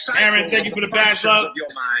disciples Aaron, thank you of for the the functions bachelor. of your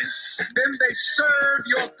mind, then they serve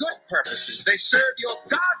your good purposes. They serve your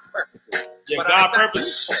God purposes. Your But God I bet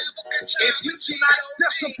purpose. you, if you do not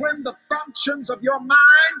discipline the functions of your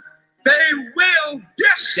mind, they will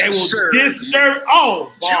They will disserve. disserve.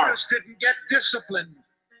 Oh, bar. Judas didn't get disciplined,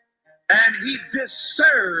 and he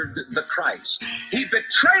disserved the Christ. He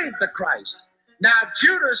betrayed the Christ. Now,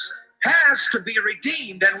 Judas has to be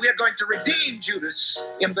redeemed, and we're going to redeem Judas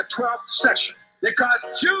in the 12th session, because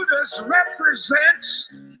Judas represents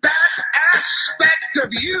that aspect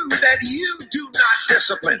of you that you do not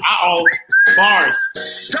discipline. Uh-oh. Bars.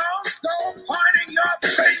 Don't go pointing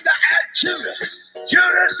your finger at Judas.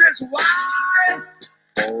 Judas is why.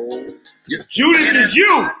 Oh, Judas is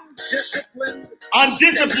you. Undisciplined.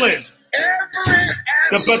 Undisciplined. Every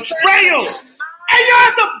The aspect betrayal. of Hey, yo,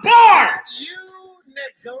 it's a bar. you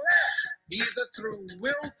neglect. either through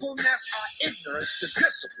willfulness or ignorance to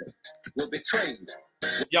discipline, will betray you.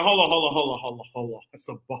 Yeah, hold on. That's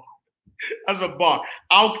a bar. That's a bar.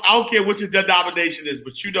 I don't care what your denomination is,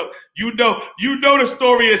 but you know the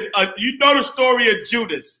story is the story of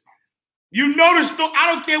Judas. You know the story. I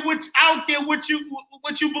don't care what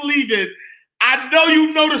you believe in. I know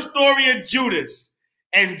you know the story of Judas,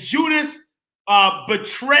 and Judas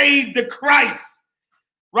betrayed the Christ,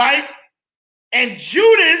 right? And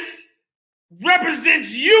Judas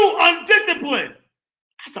represents you undisciplined.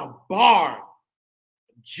 That's a bar.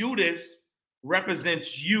 Judas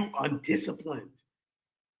represents you undisciplined.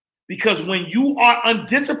 Because when you are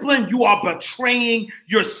undisciplined, you are betraying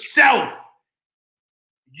yourself.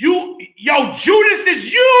 Judas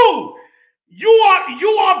is you. You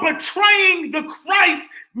are betraying the Christ.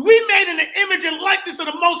 We made in the image and likeness of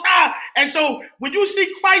the Most High. And so when you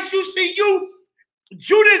see Christ, you see you.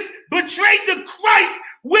 Judas betrayed the Christ,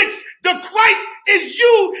 which the Christ is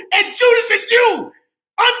you, and Judas is you.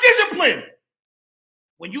 Undisciplined.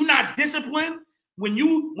 When you're not disciplined, when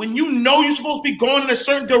you know you're supposed to be going in a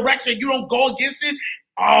certain direction, you don't go against it.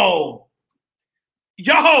 Oh,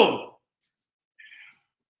 yo.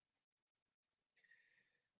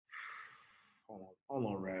 Hold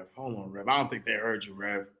on, Rev. I don't think they heard you,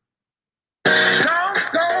 Rev.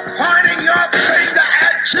 Don't go pointing your finger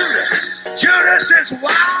at Judas. Judas is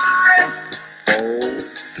why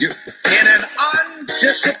you in an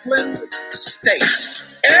undisciplined state.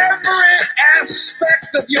 Every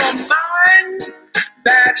aspect of your mind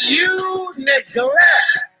that you neglect,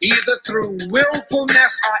 either through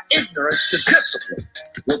willfulness or ignorance to discipline,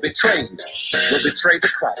 will betray you, will betray the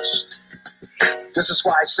Christ. This is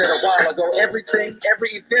why I said a while ago, every event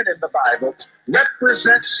in the Bible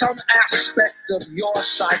represents some aspect of your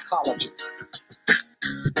psychology.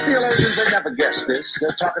 Theologians, they never guessed this. They're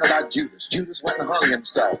talking about Judas. Judas went and hung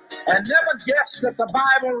himself. And never guessed that the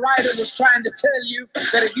Bible writer was trying to tell you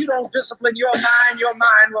that if you don't discipline your mind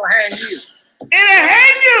will hang you. It'll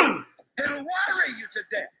hang you! It'll worry you to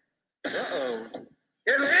death. Uh-oh.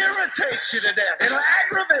 It'll irritate you to death. It'll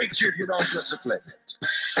aggravate you if you don't discipline it.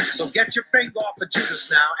 So get your finger off of Judas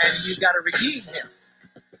now, and you got to redeem him.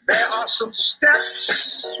 There are some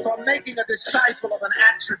steps for making a disciple of an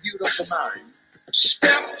attribute of the mind.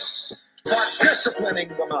 Steps for disciplining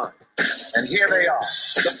the mind. And here they are.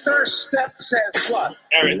 The first step says what?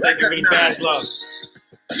 Aaron, thank you for the bad love.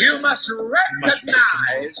 You must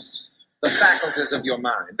recognize the faculties of your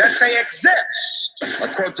mind, that they exist. A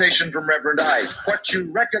quotation from Reverend Ike. What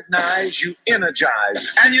you recognize, you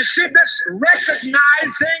energize. And you see, this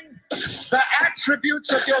recognizing the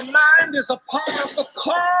attributes of your mind is a part of the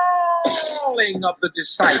calling of the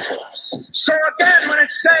disciples. So again, when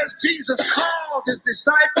it says Jesus called his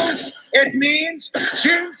disciples, it means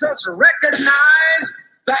Jesus recognized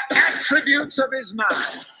the attributes of his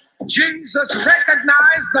mind. Jesus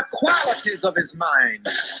recognized the qualities of his mind.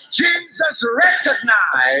 Jesus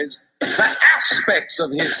recognized the aspects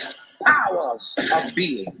of his powers of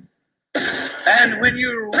being. And when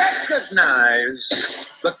you recognize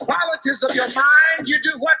the qualities of your mind, you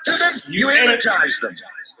do what to them? You energize them.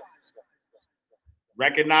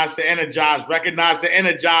 Recognize the energize, recognize the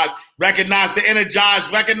energize, recognize the energize,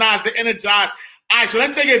 recognize the energize. All right, so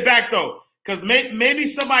let's take it back though, because maybe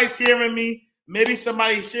somebody's hearing me. Maybe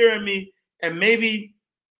somebody's hearing me, and maybe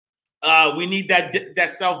we need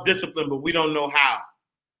that self-discipline, but we don't know how,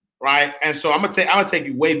 right? And so I'm gonna take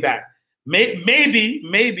you way back. Maybe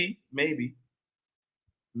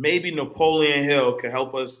Napoleon Hill can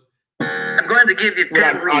help us. I'm going to give you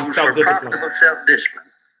 10 rules for profitable self-discipline.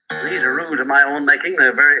 These are rules of my own making.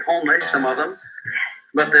 They're very homely, some of them,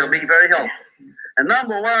 but they'll be very helpful. And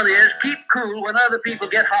number one is keep cool when other people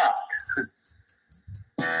get hot.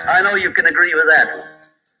 I know you can agree with that,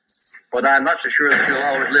 but I'm not so sure that you'll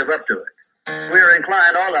always live up to it. We're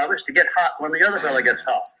inclined, all of us, to get hot when the other fellow gets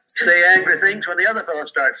hot. Say angry things when the other fellow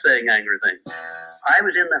starts saying angry things. I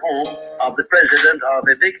was in the home of the president of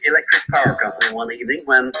a big electric power company one evening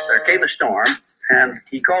when there came a storm, and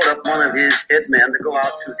he called up one of his head men to go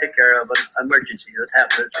out to take care of an emergency that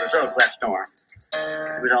happened as a result of that storm.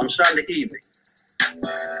 It was on Sunday evening.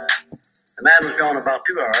 The man was gone about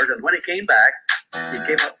 2 hours, and when he came back, he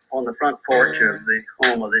came up on the front porch of the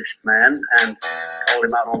home of this man and called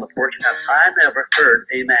him out on the porch. And I never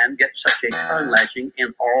heard a man get such a tongue lashing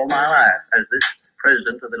in all my life as this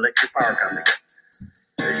president of the electric power company.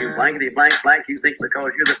 You blankety blank blank, you think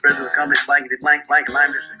because you're the president of the company, blankety blank blank, and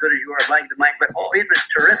I'm just as good as you are, blankety blank blank. Oh, it was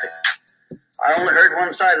terrific. I only heard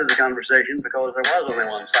one side of the conversation because there was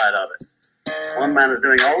only one side of it. One man was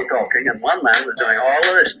doing all the talking and one man was doing all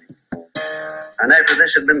the listening. And after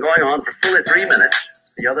this had been going on for fully 3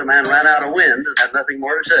 minutes, The other man ran out of wind and had nothing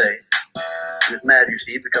more to say. He was mad, you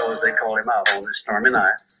see, because they called him out on this stormy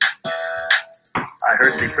night. I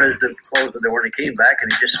heard the president close the door and he came back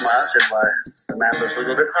and he just smiled and said, why, the man was a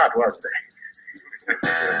little bit hot, wasn't he?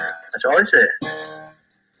 That's all he said.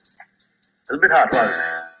 A little bit hot, wasn't he?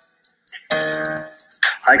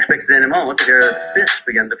 I expected any moment to hear fists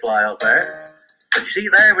begin to fly out there. But you see,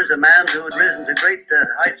 there was a man who had risen to great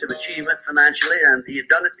heights of achievement financially, and he had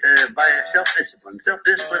done it by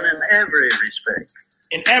self-discipline in every respect.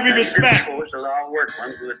 In every respect. He didn't propose to allow a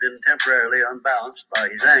workman who had been temporarily unbalanced by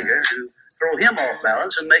his anger to throw him off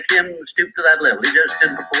balance and make him stoop to that level. He just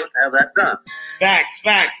didn't propose to have that done. Facts.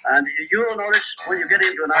 And you'll notice when you get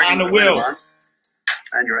into an argument with anyone,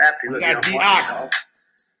 and you're apt to look at yourself,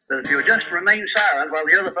 that if you just remain silent while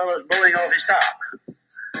the other fellow is blowing off his top,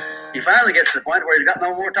 he finally gets to the point where he's got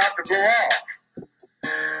no more top to blow off.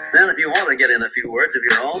 Then if you want to get in a few words of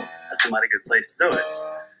your own, that's a mighty good place to do it.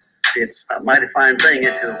 It's a mighty fine thing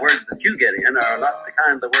if the words that you get in are not the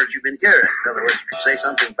kind of the words you've been hearing. In other words, if you say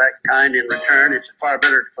something back kind in return, it's far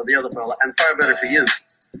better for the other fellow and far better for you.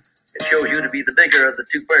 It shows you to be the bigger of the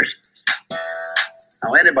two persons.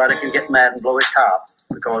 Now anybody can get mad and blow his top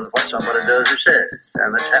because of what somebody does or says,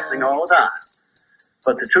 and that's happening all the time.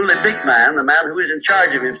 But the truly big man, the man who is in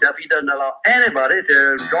charge of himself, he doesn't allow anybody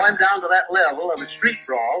to draw him down to that level of a street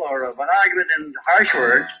brawl or of an argument in harsh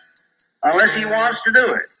words unless he wants to do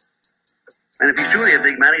it. And if he's truly a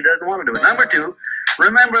big man, he doesn't want to do it. Number two,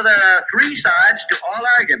 remember there are three sides to all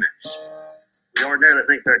arguments. We ordinarily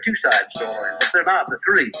think there are two sides to all arguments, but they're not. The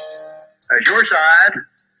three. There's your side,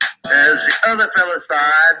 there's the other fellow's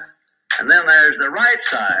side, and then there's the right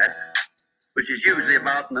side, which is usually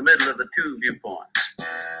about in the middle of the two viewpoints.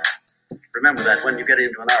 Remember that when you get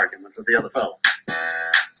into an argument with the other fellow.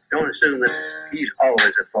 Don't assume that he's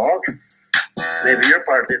always at fault. Maybe you're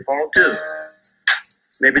partly at fault too.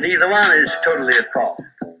 Maybe neither one is totally at fault.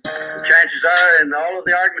 The chances are, in all of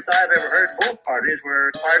the arguments I've ever heard, both parties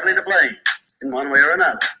were partly to blame in one way or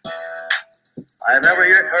another. I have never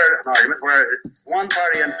yet heard an argument where one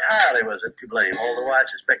party entirely was to blame, although I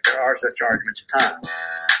suspect there are such arguments at times.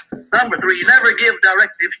 Number three, never give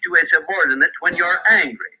directives to a subordinate when you're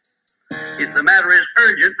angry. If the matter is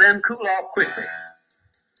urgent, then cool off quickly.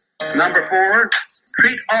 Number four,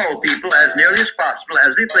 treat all people as nearly as possible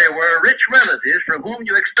as if they were rich relatives from whom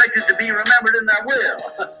you expected to be remembered in their will.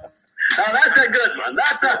 Now that's a good one.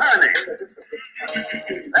 That's a honey.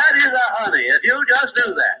 That is a honey. If you just do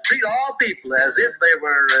that, treat all people as if they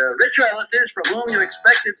were rich relatives from whom you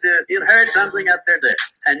expected to inherit something at their death.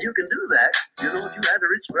 And you can do that. You know, if you had a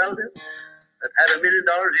rich relative that had $1 million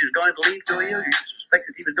he was going to leave to you, you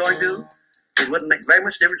suspected he was going to, it wouldn't make very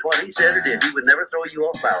much difference what he said or did. He would never throw you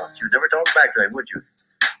off balance. You'd never talk back to him, would you?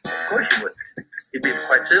 Of course you would. You'd be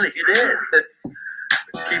quite silly if you did.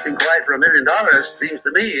 Keeping quiet for $1 million seems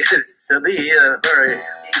to me to be a very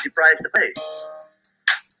easy price to pay.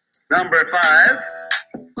 Number five,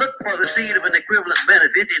 look for the seed of an equivalent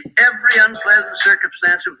benefit in every unpleasant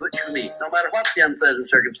circumstance of which you meet, no matter what the unpleasant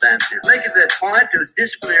circumstance is. Make it a point to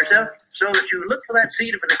discipline yourself so that you look for that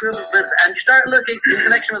seed of an equivalent benefit and you start looking in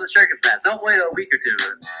connection with the circumstance. Don't wait a week or two.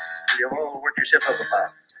 You'll all work yourself up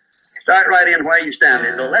about it. Start right in where you stand.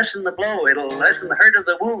 It'll lessen the blow. It'll lessen the hurt of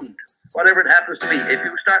the wound, whatever it happens to be, if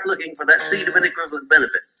you start looking for that seed of an equivalent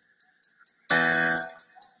benefit.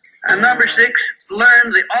 And number six, learn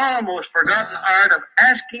the almost forgotten art of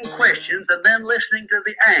asking questions and then listening to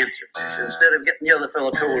the answers instead of getting the other fellow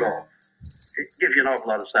told off. It gives you an awful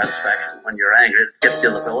lot of satisfaction when you're angry. It gets the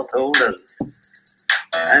other fellow told, doesn't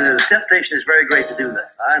it? And the temptation is very great to do that.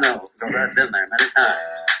 I know, because I've been there many times.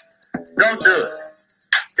 Don't do it.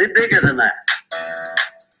 Be bigger than that.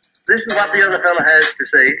 Listen to what the other fellow has to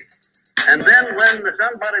say, and then when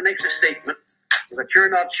somebody makes a statement that you're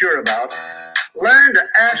not sure about, learn to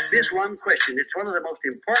ask this one question. It's one of the most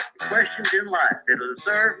important questions in life. It'll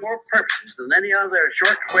serve more purposes than any other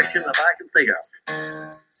short question that I can think of.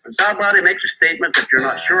 When somebody makes a statement that you're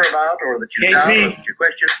not sure about or that you doubt or that you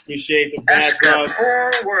question, appreciate the ask a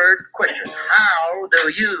four-word question. How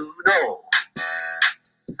do you know?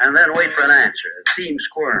 And then wait for an answer. Team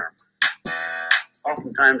squirm.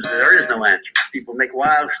 Oftentimes there is no answer. People make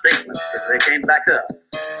wild statements, but they came back up.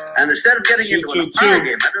 And instead of getting into an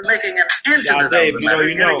argument and making an incident of the matter,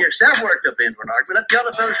 getting yourself worked up into an argument, let the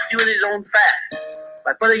other fellow stew in his own fat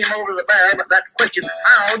by putting him over the barrel. But that question,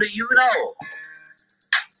 how do you know?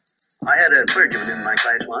 I had a clergyman in my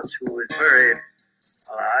class once who was very,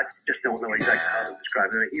 I just don't know exactly how to describe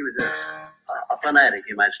him. He was a fanatic,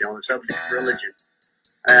 you might say, on the subject of religion.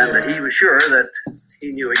 And he was sure that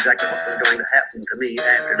he knew exactly what was going to happen to me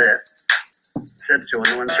after death. Said so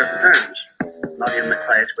in no uncertain terms. not in the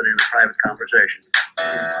class, but in a private conversation.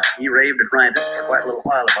 He raved and ranted for quite a little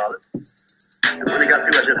while about it. And when he got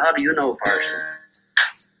through, I said, "How do you know, Parson?"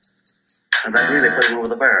 And that really put him over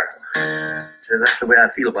the barrel. He said, "That's the way I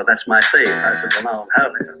feel about it. That's my faith." I said, "Well, now,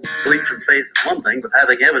 belief and faith is one thing, but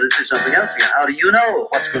having evidence is something else again. How do you know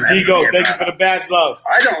what's going to happen?" Digo, thank you for the badge love.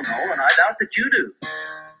 I don't know, and I doubt that you do.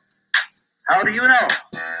 How do you know?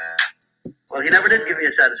 Well, he never did give me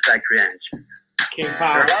a satisfactory answer. King There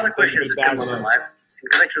Power, are a lot of thank you questions for the that come badge up in love. life, in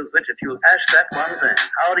connection with which, if you ask that one thing,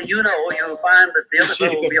 how do you know, you'll find that the other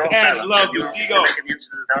fellow will be off Badge balance. love, You don't need Digo. to make an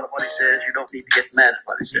incident out of what he says. You don't need to get mad at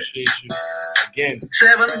what he says. Appreciate you. Again.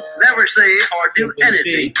 7, never say or do Simple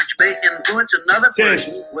anything C. which may influence another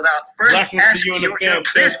person without first Blessings to asking you and the yourself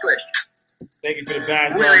fam, this Tis. question. Thank you for the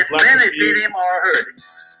badge Will love. it Blessings to benefit you. him or hurt him?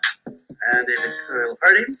 And if it will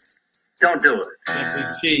hurt him, don't do it. Simply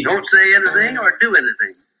T. Don't say anything or do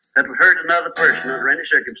anything that would hurt another person under any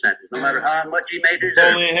circumstances, no matter how much he may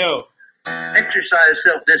deserve. Napoleon Hill. Exercise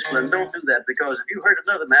self-discipline. Don't do that, because if you hurt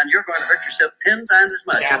another man, you're going to hurt yourself 10 times as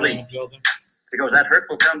much, at Gallery least. building. Because that hurt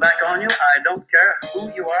will come back on you. I don't care who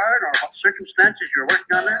you are or what circumstances you're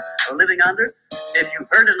working under or living under. If you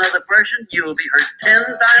hurt another person, you will be hurt 10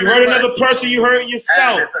 times You as hurt much. another person, you hurt And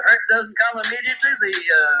yourself. if the hurt doesn't come immediately,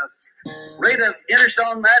 the rate of interest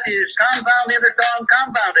on that is compound interest on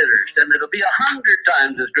compound interest, and it'll be 100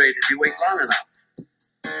 times as great if you wait long enough.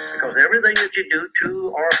 Because everything that you do to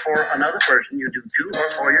or for another person, you do to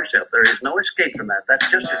or for yourself. There is no escape from that. That's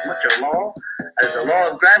just as much a law as the law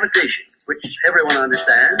of gravitation, which everyone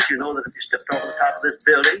understands. You know that if you stepped over the top of this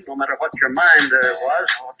building, no matter what your mind was,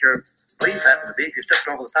 what your belief happened to be, if you stepped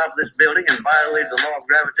over the top of this building and violated the law of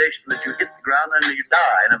gravitation, that you hit the ground and you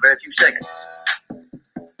die in a very few seconds.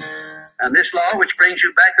 And this law, which brings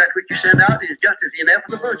you back that which you send out, is just as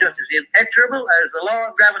inevitable, just as inexorable as the law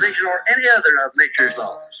of gravitation or any other of nature's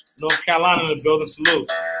laws. North Carolina in the building, salute.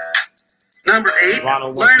 Number 8,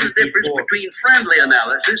 Ronald learn the 1, 2, 3, difference 4. between friendly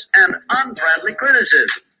analysis and unfriendly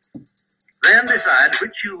criticism. Then decide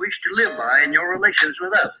which you wish to live by in your relations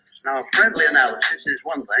with others. Now, friendly analysis is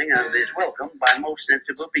one thing and is welcomed by most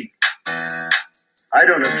sensible people. I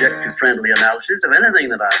don't object to friendly analysis of anything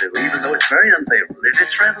that I do, even though it's very unfavorable. If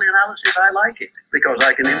it's friendly analysis, I like it, because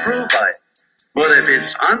I can improve by it. But if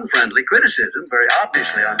it's unfriendly criticism, very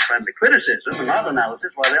obviously unfriendly criticism, and not analysis,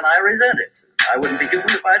 well, then I resent it. I wouldn't be human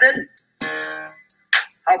if I didn't.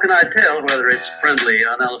 How can I tell whether it's friendly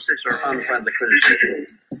analysis or unfriendly criticism?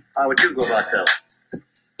 How would you go about telling?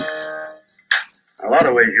 A lot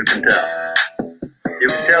of ways you can tell. You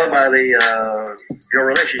can tell by your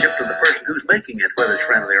relationship to the person who's making it, whether it's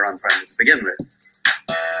friendly or unfriendly to begin with.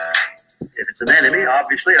 If it's an enemy,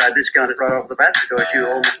 obviously I discount it right off the bat, because you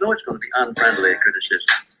almost know it's going to be unfriendly criticism.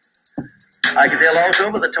 I can tell also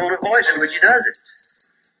by the tone of voice in which he does it,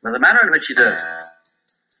 by the manner in which he does it.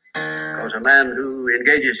 Because a man who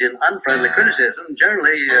engages in unfriendly criticism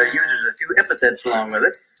generally uses a few epithets along with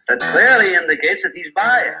it that clearly indicates that he's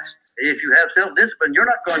biased. If you have self-discipline, you're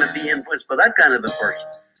not going to be influenced by that kind of a person.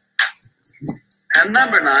 And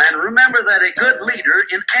number 9, remember that a good leader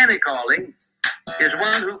in any calling is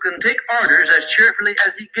one who can take orders as cheerfully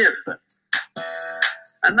as he gives them.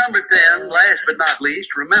 And number 10, last but not least,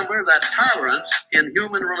 remember that tolerance in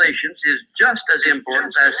human relations is just as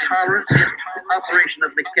important as tolerance in the operation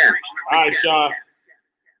of mechanics. All right, Sean.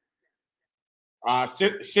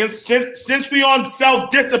 Since we on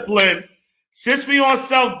self-discipline,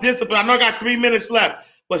 I know I got 3 minutes left,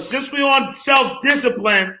 but since we on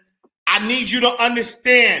self-discipline, I need you to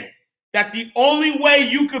understand that the only way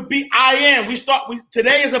you could be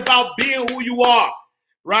today is about being who you are,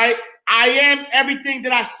 right? I am everything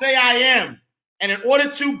that I say I am. And in order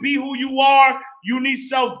to be who you are, you need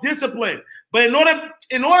self-discipline. But in order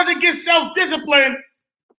to get self-discipline,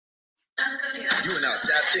 You are now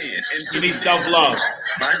tapped in into you need self-love.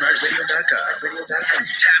 MindRightRadio.com.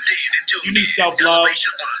 Tapped in into You need self-love.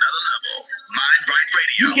 elevation on another level. Mind Right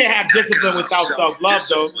Radio. You can't have discipline without self-love,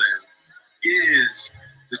 though. Is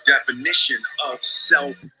the definition of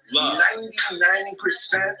self-love.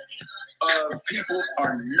 99% of people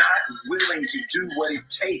are not willing to do what it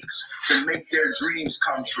takes to make their dreams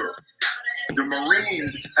come true. The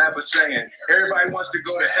Marines have a saying, everybody wants to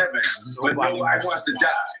go to heaven, but nobody wants to die.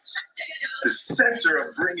 The center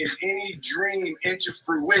of bringing any dream into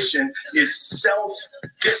fruition is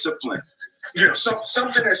self-discipline. You know,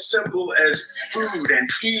 something as simple as food and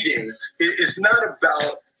eating is not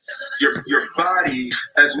about your body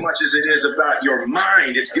as much as it is about your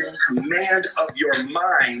mind. It's getting command of your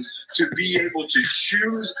mind to be able to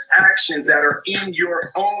choose actions that are in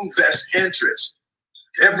your own best interest.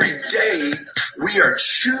 Every day we are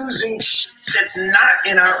choosing that's not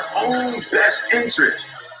in our own best interest.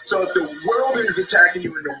 So if the world is attacking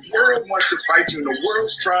you and the world wants to fight you and the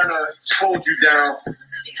world's trying to hold you down,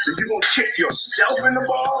 so you're going to kick yourself in the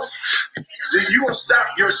balls, then you're going to stop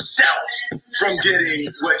yourself from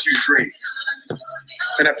getting what you dream.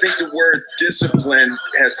 And I think the word discipline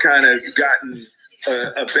has kind of gotten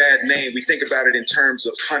a bad name. We think about it in terms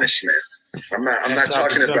of punishment. I'm not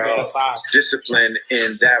talking about discipline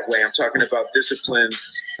in that way. I'm talking about discipline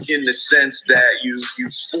in the sense that you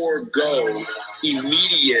forego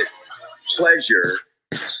immediate pleasure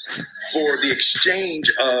for the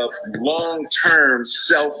exchange of long-term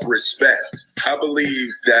self-respect. I believe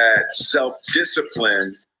that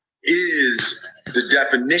self-discipline is the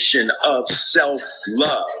definition of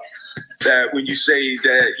self-love. That when you say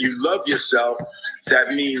that you love yourself,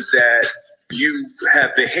 that means that you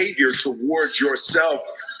have behavior towards yourself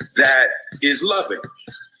that is loving.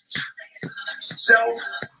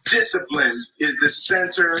 Self-discipline is the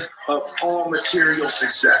center of all material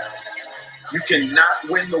success. You cannot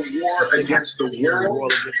win the war against the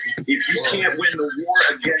world if you can't win the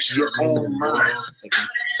war against your own mind.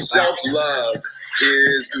 Self-love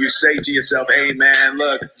is you say to yourself, hey man,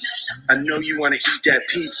 look, I know you want to eat that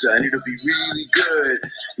pizza and it'll be really good,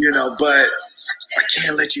 but I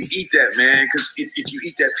can't let you eat that, man, because if you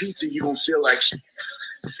eat that pizza, you won't feel like shit,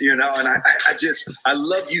 and I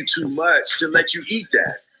love you too much to let you eat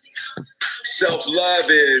that. Self-love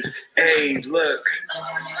is, hey, look,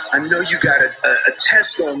 I know you got a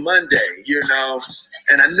test on Monday,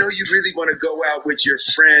 and I know you really want to go out with your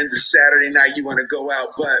friends. It's Saturday night, you want to go out,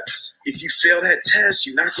 but if you fail that test,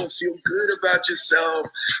 you're not going to feel good about yourself.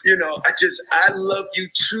 I love you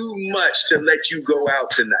too much to let you go out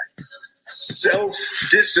tonight.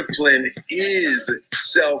 Self-discipline is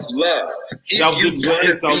self-love. If you want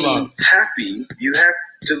to be happy, you have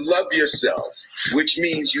to love yourself, which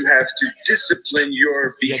means you have to discipline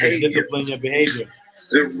your behavior.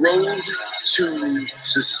 The road to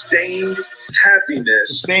sustained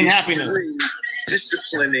happiness is through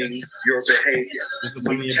disciplining your behavior.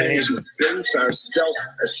 We tend to base our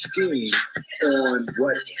self-esteem on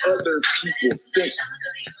what other people think.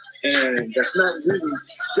 And that's not really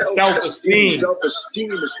self-esteem.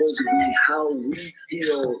 Self-esteem is supposed to be how we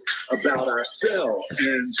feel about ourselves.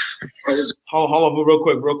 And hold on, real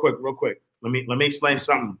quick. Let me explain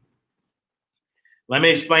something. Let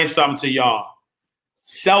me explain something to y'all.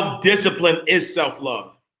 Self-discipline is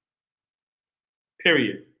self-love.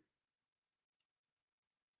 Period.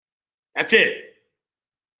 That's it.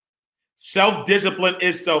 Self-discipline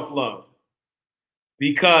is self-love.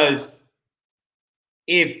 Because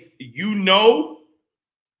if you know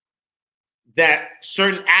that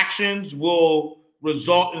certain actions will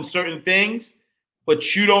result in certain things,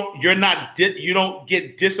 but you don't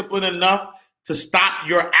get disciplined enough to stop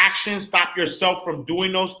your actions, stop yourself from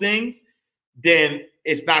doing those things, then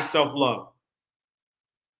it's not self-love.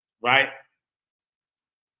 Right?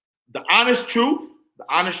 The honest truth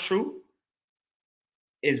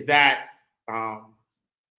is that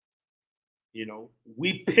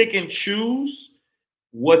we pick and choose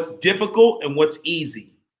what's difficult and what's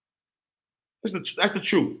easy. That's the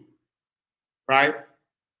truth, right?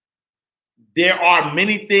 There are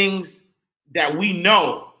many things that we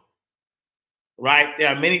know, right? There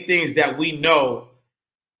are many things that we know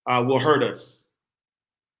will hurt us.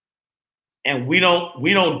 And we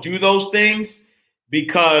don't do those things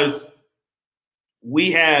because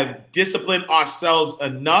we have disciplined ourselves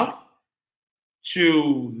enough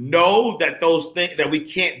to know that those things that we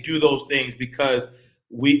can't do those things because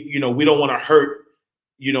we don't want to hurt,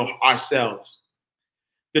 ourselves.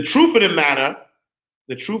 The truth of the matter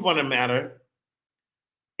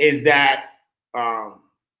is that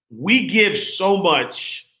we give so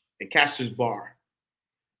much, and catch this bar,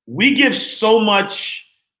 we give so much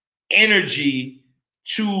energy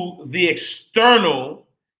to the external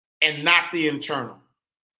and not the internal,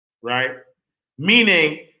 right?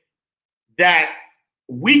 Meaning that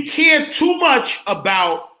we care too much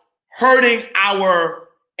about hurting our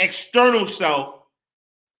external self,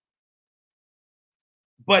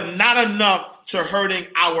 but not enough to hurting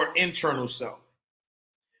our internal self.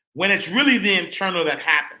 When it's really the internal that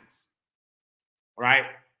happens, right?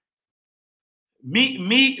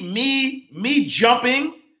 Me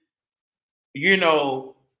jumping,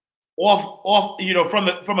 off, from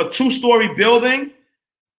a 2-story building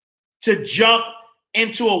to jump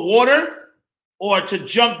into a water or to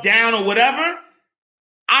jump down or whatever,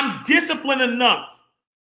 I'm disciplined enough.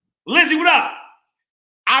 Lizzie, what up?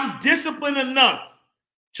 I'm disciplined enough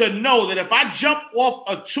to know that if I jump off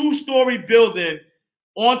a 2-story building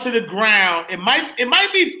onto the ground, it might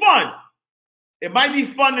be fun. It might be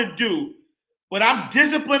fun to do, But I'm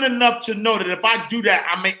disciplined enough to know that if I do that,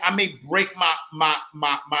 I may break my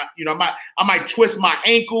you know, I might twist my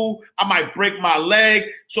ankle, I might break my leg.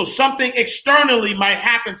 So something externally might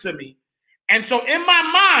happen to me. And so in my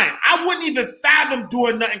mind, I wouldn't even fathom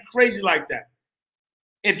doing nothing crazy like that.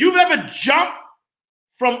 If you've ever jumped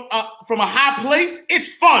from a high place,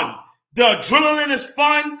 it's fun. The adrenaline is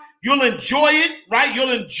fun. You'll enjoy it, right?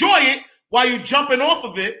 You'll enjoy it while you're jumping off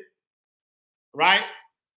of it, right?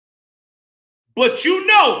 But you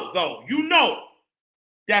know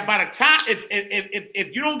that by the time,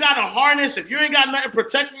 if you don't got a harness, if you ain't got nothing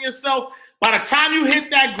protecting yourself, by the time you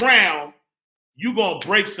hit that ground, you're going to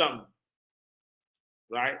break something,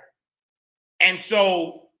 right? And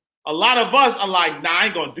so a lot of us are like, nah, I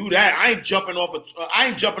ain't going to do that. I ain't jumping out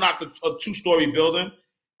a 2-story building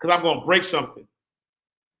because I'm going to break something.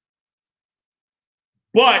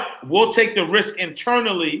 But we'll take the risk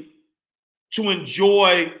internally to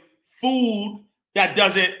enjoy food that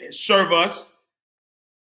doesn't serve us,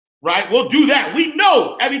 right? We'll do that. We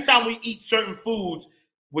know every time we eat certain foods,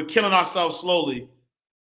 we're killing ourselves slowly.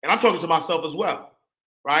 And I'm talking to myself as well,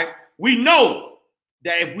 right? We know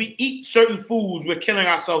that if we eat certain foods, we're killing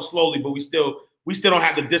ourselves slowly, but we still don't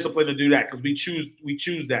have the discipline to do that because we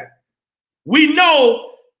choose that. We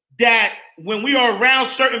know that when we are around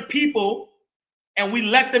certain people and we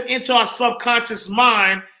let them into our subconscious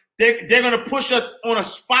mind, they're going to push us on a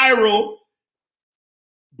spiral,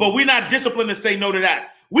 but we're not disciplined to say no to that.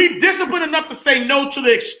 We disciplined enough to say no to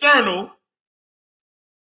the external,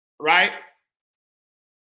 right?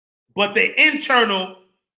 But the internal,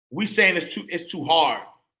 we saying it's too hard.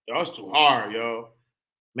 Yo, it's too hard, yo.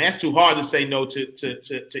 Man, it's too hard to say no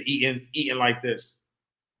to eating like this.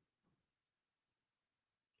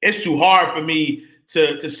 It's too hard for me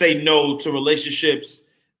to say no to relationships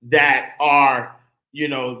that are, you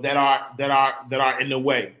know, that are in the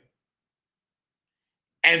way.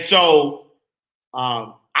 And so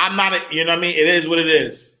I'm not, you know what I mean? It is what it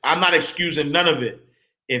is. I'm not excusing none of it.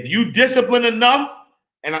 If you discipline enough,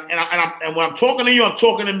 and when I'm talking to you, I'm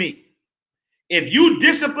talking to me. If you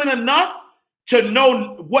discipline enough to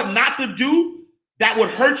know what not to do that would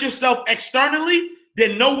hurt yourself externally,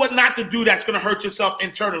 then know what not to do that's going to hurt yourself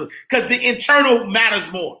internally, because the internal matters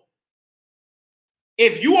more.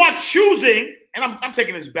 If you are choosing, and I'm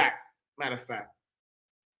taking this back, matter of fact,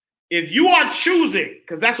 if you are choosing,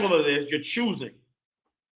 because that's all it is, you're choosing.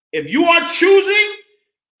 If you are choosing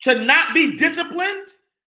to not be disciplined,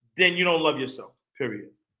 then you don't love yourself,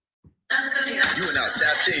 period. You are now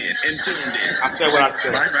tapped in and tuned in. I said what I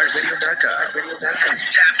said. MindRightRadio.com.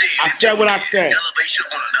 Tapped in. I said what I said. Elevation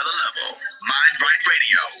on another level.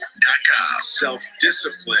 MindRightRadio.com.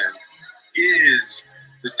 Self-discipline is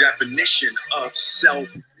the definition of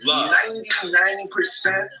self-love.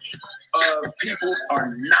 99% of people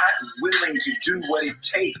are not willing to do what it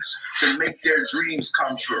takes to make their dreams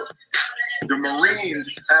come true. The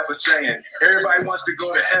Marines have a saying, everybody wants to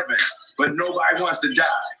go to heaven, but nobody wants to die.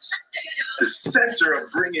 The center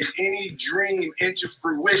of bringing any dream into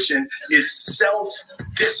fruition is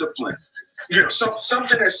self-discipline. You know,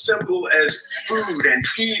 something as simple as food and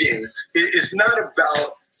eating is not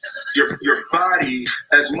about your body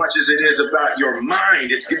as much as it is about your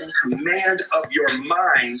mind. It's getting command of your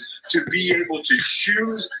mind to be able to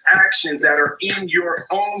choose actions that are in your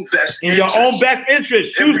own best interest. In your own best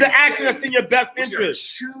interest. Choose the action that's in your best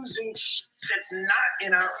interest. Choosing that's not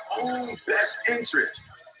in our own best interest.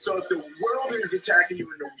 So if the world is attacking you,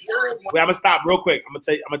 and the world. Wait, I'm gonna stop real quick. I'm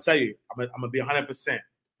gonna tell you. I'm gonna be 100%.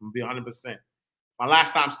 I'm gonna be 100%. My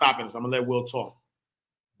last time stopping this, I'm gonna let Will talk.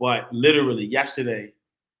 But literally yesterday,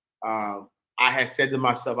 I had said to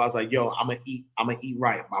myself, I was like, "Yo, I'm gonna eat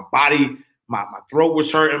right." My body, my throat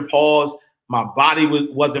was hurting. Pause. My body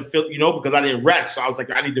wasn't feeling, because I didn't rest. So I was like,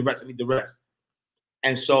 I need to rest.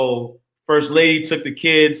 And so First Lady took the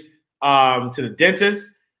kids to the dentist.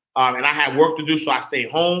 And I had work to do, so I stayed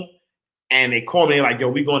home. And they called me, like, yo,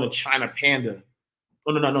 we going to China Panda.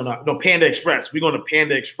 Oh, no, Panda Express. We going to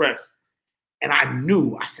Panda Express. And I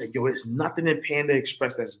said, yo, there's nothing in Panda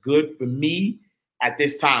Express that's good for me at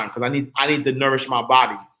this time, because I need to nourish my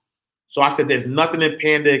body. So I said, there's nothing in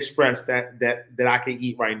Panda Express that I can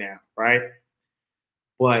eat right now, right?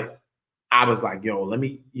 But I was like, yo, let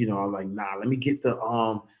me get the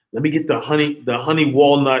honey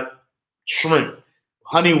walnut shrimp.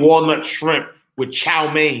 Honey walnut shrimp with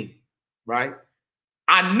chow mein, right?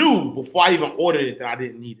 I knew before I even ordered it that I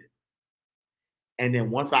didn't need it. And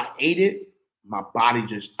then once I ate it, my body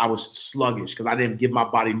I was sluggish because I didn't give my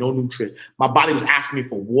body no nutrients. My body was asking me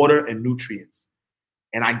for water and nutrients.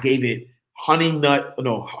 And I gave it honey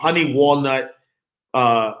walnut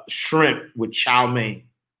shrimp with chow mein.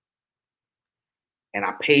 And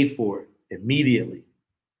I paid for it immediately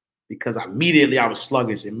because immediately I was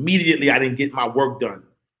sluggish. Immediately I didn't get my work done,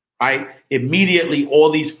 right? Immediately all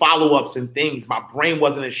these follow-ups and things, my brain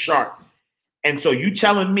wasn't as sharp. And so you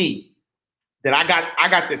telling me that I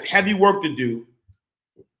got this heavy work to do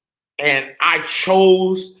and I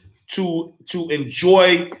chose to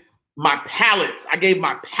enjoy my palates. I gave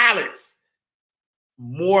my palates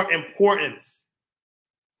more importance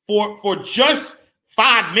for just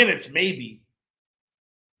 5 minutes, maybe.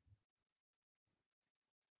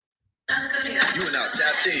 You are now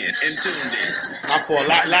tapped in and tuned in. My fault.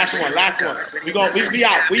 Last one. We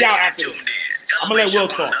out after this. I'm gonna let Will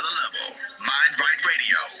talk.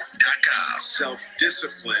 MindRightRadio.com.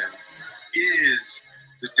 Self-discipline is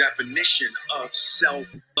the definition of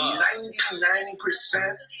self-love.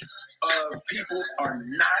 99% of people are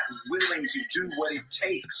not willing to do what it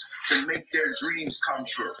takes to make their dreams come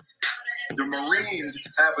true. The Marines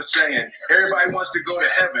have a saying, everybody wants to go to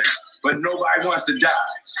heaven, but nobody wants to die.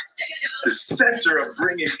 The center of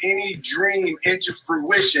bringing any dream into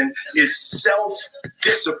fruition is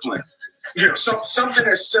self-discipline. You know, something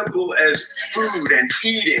as simple as food and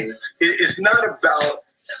eating is not about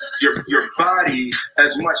your body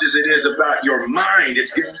as much as it is about your mind.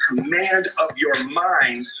 It's getting command of your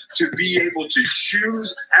mind to be able to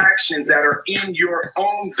choose actions that are in your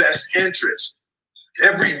own best interest.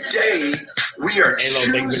 Every day we are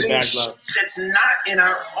choosing that's not in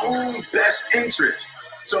our own best interest.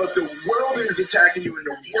 So if the world is attacking you and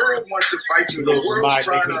the world wants to fight you, the world's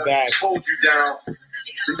trying to hold you down, so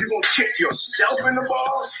you're going to kick yourself in the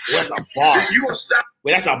balls? That's a bar. So you going to stop?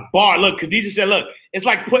 Wait, that's a bar. Look, Khadijah said, look, it's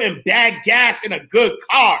like putting bad gas in a good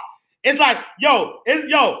car. It's like, yo,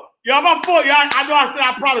 my fault. I know I said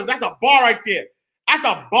I promise. That's a bar right there. That's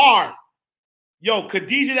a bar. Yo,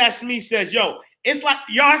 Khadijah, that's me, says, yo, it's like,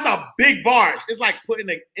 yo, that's a big bar. I'm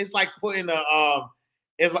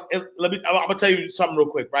gonna tell you something real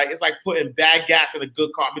quick, right? It's like putting bad gas in a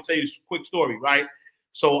good car. I'm gonna tell you a quick story, right?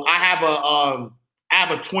 So I have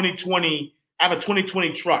a 2020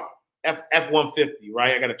 truck, F-150,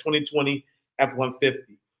 right? I got a 2020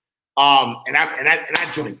 F-150. And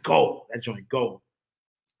that joint gold.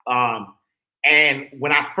 And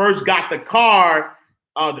when I first got the car,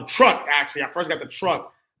 the truck,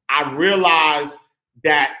 I realized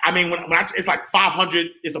that, I mean, when it's like 500,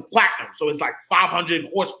 it's a platinum. So it's like 500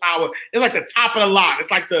 horsepower. It's like the top of the line.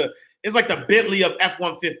 It's like the Bentley of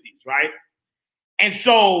F-150s, right? And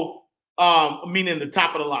so, meaning the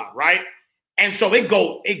top of the line, right? And so it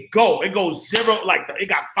goes zero, like it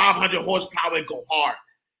got 500 horsepower, it go hard.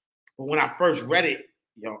 But when I first read it,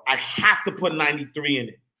 I have to put 93 in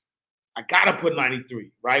it. I gotta put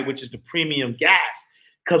 93, right? Which is the premium gas.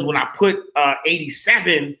 Because when I put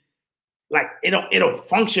 87, like it don't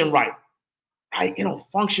function right. Right? It don't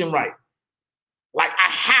function right. Like I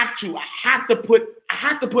have to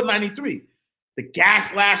put 93. The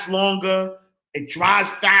gas lasts longer, it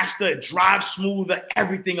drives faster, it drives smoother.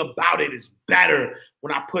 Everything about it is better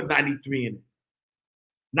when I put 93 in it.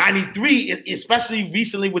 93, especially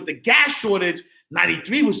recently with the gas shortage,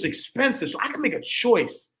 93 was expensive. So I can make a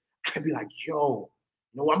choice. I could be like, yo,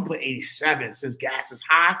 I'm gonna put 87 since gas is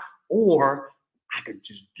high, or I could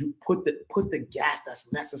just put the gas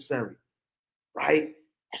that's necessary, right?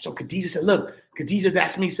 And so Khadijah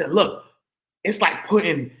asked me, said, look, it's like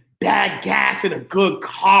putting bad gas in a good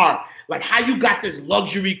car. Like how you got this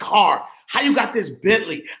luxury car, how you got this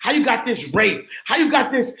Bentley, how you got this Wraith, how you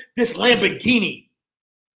got this Lamborghini,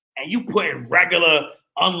 and you putting regular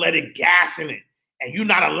unleaded gas in it, and you're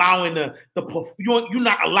not allowing you're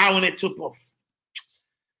not allowing it to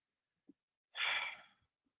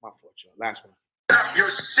my fault, y'all. Last one. Stop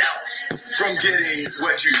yourself from getting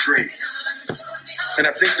what you dream. And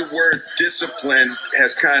I think the word discipline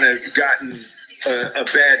has kind of gotten a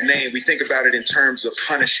bad name. We think about it in terms of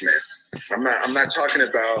punishment. I'm not talking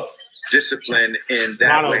about discipline in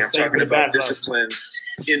that way. I'm talking about discipline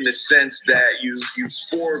in the sense that you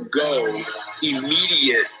forego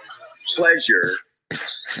immediate pleasure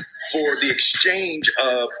for the exchange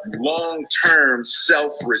of long-term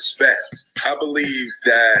self-respect. I believe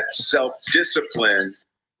that self-discipline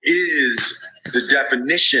is the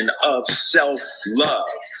definition of self-love.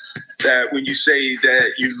 That when you say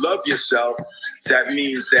that you love yourself, that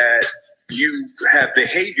means that you have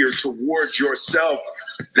behavior towards yourself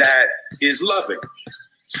that is loving.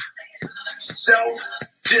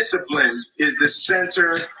 Self-discipline is the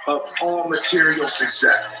center of all material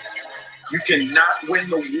success. You cannot win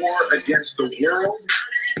the war against the world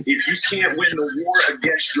if you can't win the war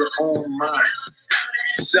against your own mind.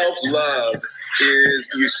 Self-love is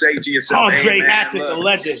you say to yourself, Andre hey, man, Hatchett, look, the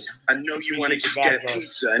legend. I know you want to eat that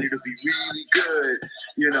pizza and it'll be really good,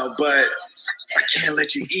 you know, but I can't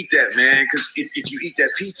let you eat that, man, because if you eat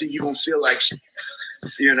that pizza, you won't feel like shit,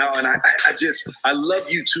 you know, and I love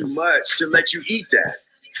you too much to let you eat that.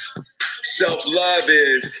 Self-love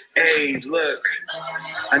is, hey, look,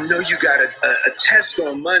 I know you got a test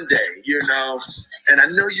on Monday, you know, and I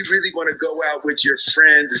know you really want to go out with your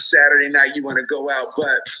friends. It's Saturday night, you want to go out,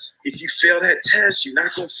 but if you fail that test, you're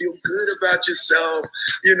not going to feel good about yourself.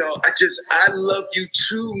 You know, I love you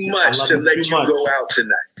too much to let you go out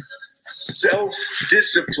tonight.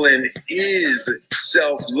 Self-discipline is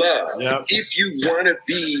self-love. Yep. If you want to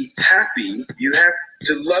be happy, you have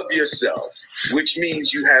to love yourself, which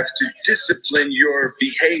means you have to discipline your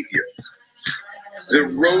behavior. The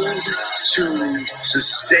road to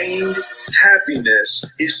sustained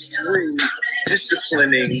happiness is through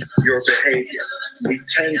disciplining your behavior. We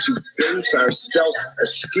tend to base our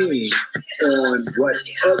self-esteem on what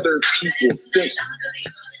other people think.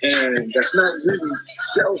 And that's not really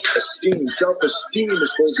self-esteem. Self-esteem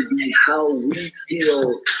is supposed to be how we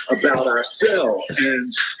feel about ourselves.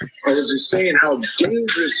 And I was just saying how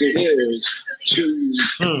dangerous it is to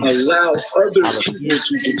allow other people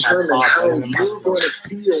to determine how you're going to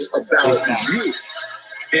feel about you.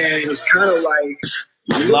 And it's kind of like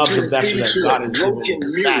looking into a broken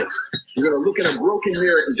mirror. You're going to look in a broken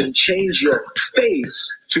mirror and then change your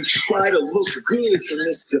face to try to look good in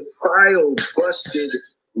this defiled, busted,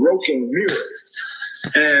 broken mirror.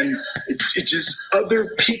 And it just, other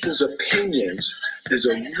people's opinions is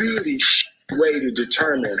a really way to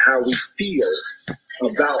determine how we feel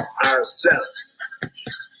about ourselves.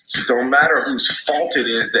 It don't matter whose fault it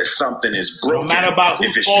is that something is broken. No matter about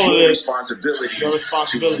whose fault it is,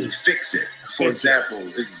 responsibility to fix it. For example,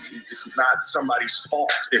 it's not somebody's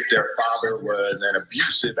fault if their father was an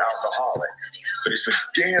abusive alcoholic, but it's for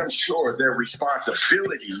damn sure their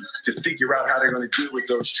responsibility to figure out how they're going to deal with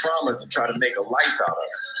those traumas and try to make a life out of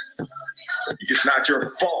it. It's not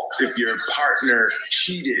your fault if your partner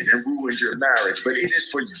cheated and ruined your marriage, but it is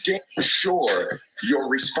for damn sure your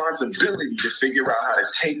responsibility to figure out how to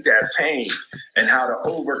take that pain and how to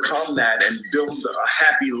overcome that and build a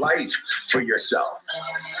happy life for yourself.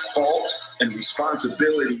 Fault and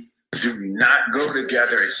responsibility do not go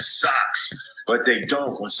together. It sucks, but they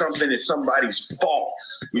don't. When something is somebody's fault,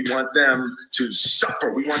 we want them to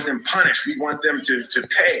suffer. We want them punished. We want them to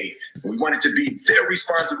pay. We want it to be their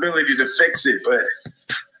responsibility to fix it, but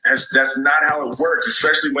that's not how it works,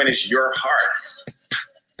 especially when it's your heart.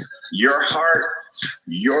 Your heart,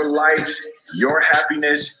 your life, your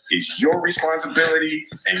happiness is your responsibility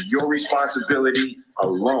and your responsibility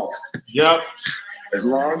alone. Yep. As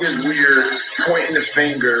long as we're pointing the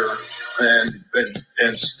finger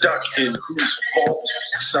and stuck in whose fault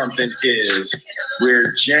something is,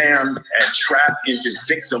 we're jammed and trapped into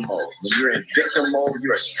victim mode. When you're in victim mode,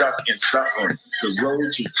 you are stuck in suffering. The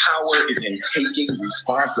road to power is in taking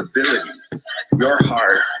responsibility. Your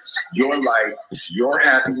heart, your life, your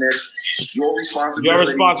happiness, your responsibility. Your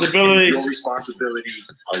responsibility. Your responsibility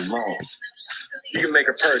alone. You can make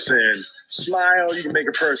a person smile, you can make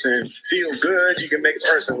a person feel good, you can make a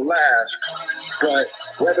person laugh, but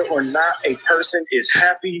whether or not a person is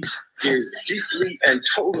happy is deeply and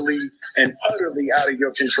totally and utterly out of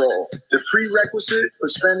your control. The prerequisite for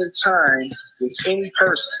spending time with any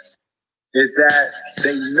person is that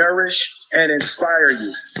they nourish and inspire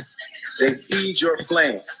you. They feed your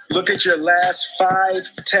flame. Look at your last 5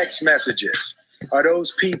 text messages. Are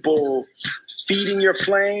those people feeding your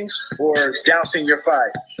flames or dousing your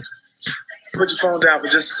fire? Put your phone down for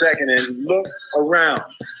just a second and look around.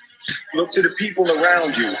 Look to the people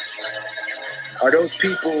around you. Are those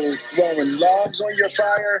people throwing logs on your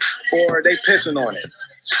fire or are they pissing on it?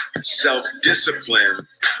 Self-discipline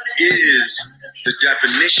is the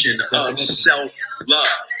definition of self-love.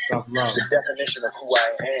 Self-love. The definition of who I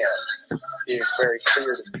am is very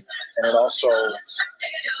clear to me, and it also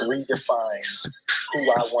redefines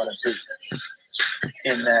who I want to be.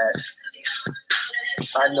 In that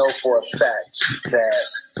I know for a fact that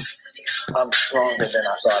I'm stronger than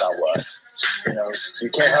I thought I was. You know, you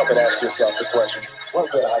can't help but ask yourself the question,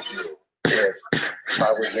 what would I do if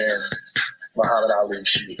I was in Muhammad Ali's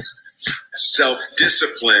shoes?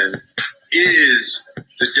 Self-discipline is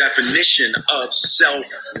the definition of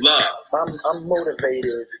self-love. I'm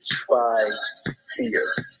motivated by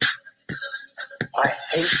fear. I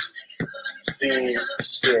hate being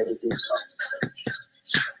scared to do something.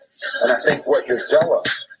 And I think what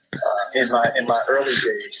developed in my early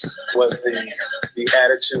days was the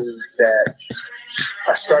attitude that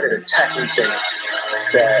I started attacking things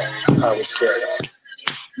that I was scared of.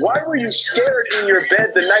 Why were you scared in your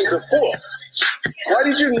bed the night before? What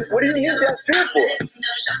do you need that fear for?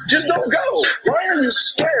 Just don't go. Why are you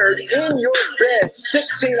scared in your bed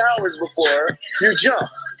 16 hours before you jump?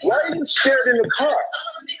 Why are you scared in the car?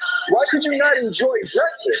 Why could you not enjoy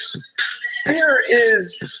breakfast? Fear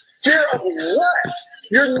is fear of what?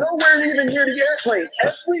 You're nowhere even near the airplane.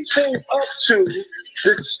 Everything up to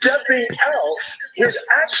the stepping out, there's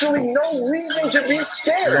actually no reason to be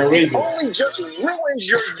scared. No reason. It only just ruins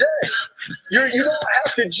your day. You don't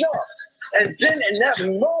have to jump. And then in that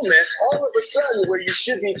moment, all of a sudden, where you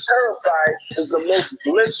should be terrified is the most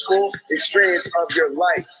blissful experience of your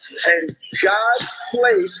life. And God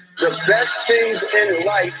placed the best things in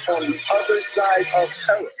life on the other side of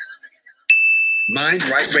terror. Mind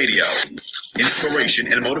Right Radio.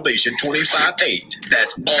 Inspiration and motivation 25/8.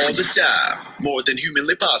 That's all the time. More than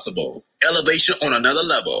humanly possible. Elevation on another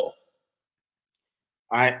level.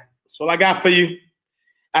 All right. That's all I got for you.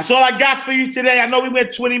 That's all I got for you today. I know we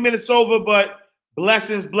went 20 minutes over, but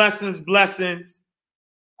blessings, blessings, blessings.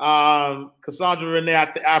 Cassandra Renee,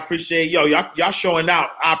 I appreciate y'all showing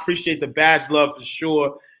out. I appreciate the badge love for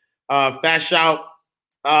sure. Fat shout,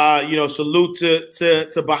 salute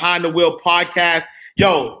to Behind the Wheel podcast.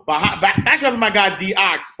 Fat shout to my guy D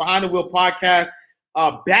Ox, Behind the Wheel podcast.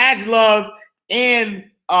 Badge love and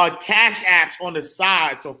cash apps on the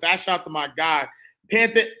side. So fat shout to my guy.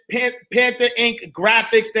 Panther Inc.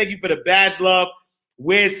 Graphics, thank you for the badge love.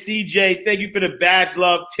 Where's CJ? Thank you for the badge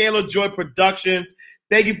love. Taylor Joy Productions,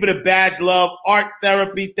 thank you for the badge love. Art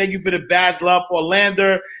Therapy, thank you for the badge love.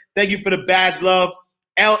 Orlando, thank you for the badge love.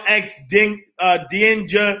 LX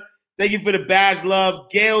Dienja, thank you for the badge love.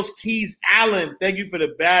 Gales Keys Allen, thank you for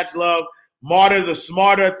the badge love. Martyr the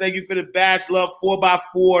Smarter, thank you for the badge love.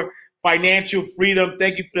 4x4 Financial Freedom,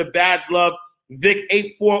 thank you for the badge love. Vic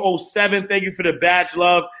 8407, thank you for the badge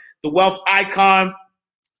love. The Wealth Icon,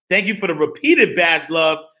 thank you for the repeated badge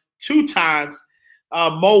love 2 times.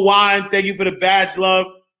 Mo Wine, thank you for the badge love.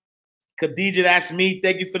 Khadija, that's me.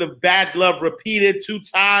 Thank you for the badge love repeated 2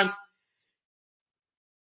 times.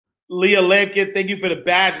 Leah Lampkin, thank you for the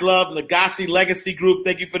badge love. Nagasi Legacy Group,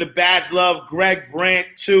 thank you for the badge love. Greg Brandt,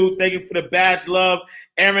 2, thank you for the badge love.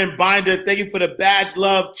 Aaron Binder, thank you for the badge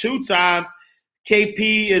love 2 times.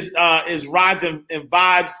 KP is Rides and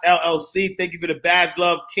Vibes LLC. Thank you for the badge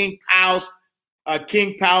love. King Powell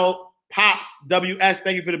Pops WS.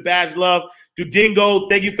 Thank you for the badge love. Dudingo,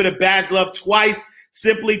 thank you for the badge love twice.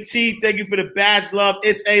 Simply T, thank you for the badge love.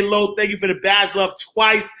 It's A Low, thank you for the badge love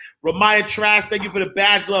twice. Ramaya Trash, thank you for the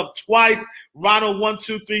badge love twice. Ronald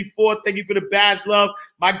 1234, thank you for the badge love.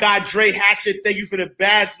 My guy Dre Hatchet, thank you for the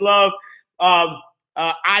badge love.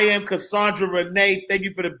 I am Cassandra Renee. Thank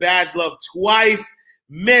you for the badge love twice.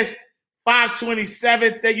 Missed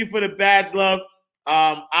 527. Thank you for the badge love.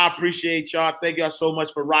 I appreciate y'all. Thank y'all so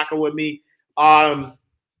much for rocking with me. I'll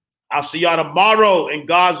see y'all tomorrow in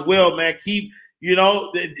God's will, man. Keep,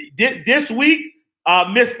 this week,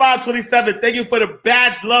 Miss 527. Thank you for the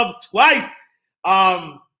badge love twice.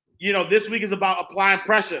 This week is about applying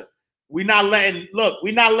pressure. We're not letting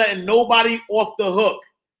nobody off the hook.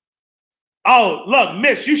 Oh, look,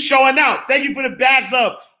 Miss, you showing out. Thank you for the badge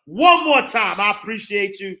love. One more time. I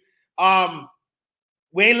appreciate you.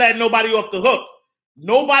 We ain't letting nobody off the hook.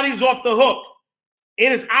 Nobody's off the hook.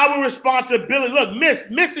 It is our responsibility. Look,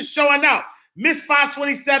 Miss is showing out. Miss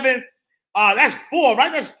 527, that's 4,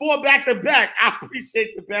 right? That's 4 back to back. I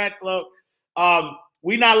appreciate the badge love.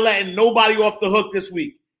 We're not letting nobody off the hook this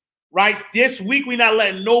week, right? This week, we're not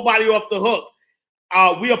letting nobody off the hook.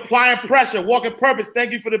 We applying pressure. Walking Purpose,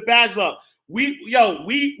 thank you for the badge love. We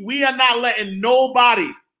are not letting nobody,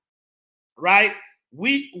 right?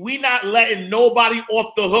 We not letting nobody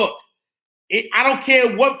off the hook. I don't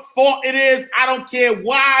care what fault it is. I don't care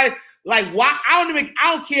why. Why? I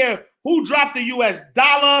don't care who dropped the US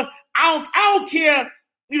dollar. I don't care.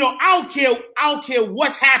 I don't care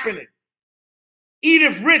what's happening.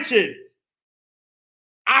 Edith Richards.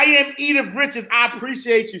 I am Edith Richards. I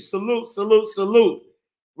appreciate you. Salute, salute, salute.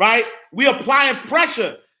 Right? We applying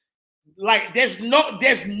pressure. There's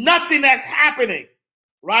nothing that's happening,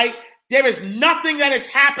 right? There is nothing that is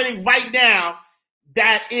happening right now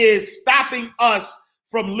that is stopping us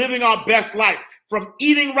from living our best life, from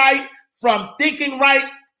eating right, from thinking right,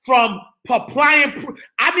 from applying.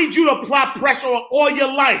 I need you to apply pressure on all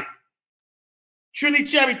your life. Trini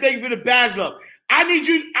Cherry, thank you for the badge love. I need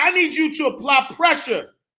you to apply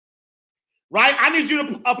pressure, right? I need you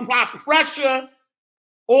to apply pressure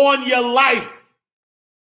on your life.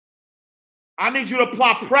 I need you to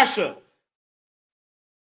apply pressure,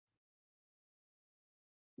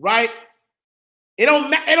 right? It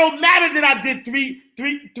don't matter that I did three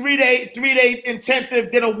day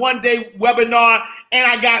intensive, did a 1 day webinar, and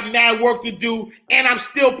I got mad work to do, and I'm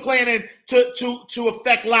still planning to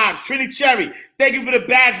affect lives. Trini Cherry, thank you for the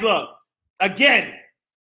badge love. Again,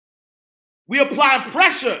 we applying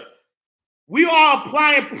pressure. We are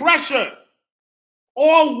applying pressure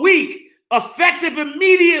all week. Effective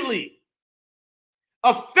immediately.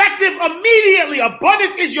 Effective immediately.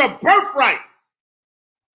 Abundance is your birthright.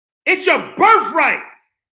 It's your birthright.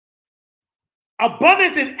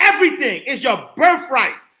 Abundance in everything is your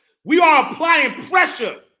birthright. We are applying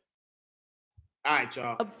pressure. All right,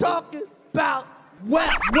 y'all. I'm talking about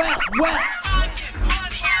wealth.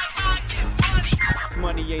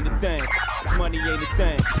 Money ain't a thing. Money ain't a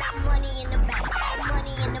thing. Money in the bank.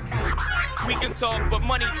 Money in the bank. We can talk, but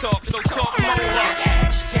money talk, so talk more.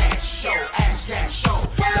 Ash Cash Show, Ash Cash Show,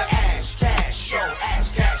 the Ash Cash Show,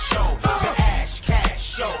 Ash Cash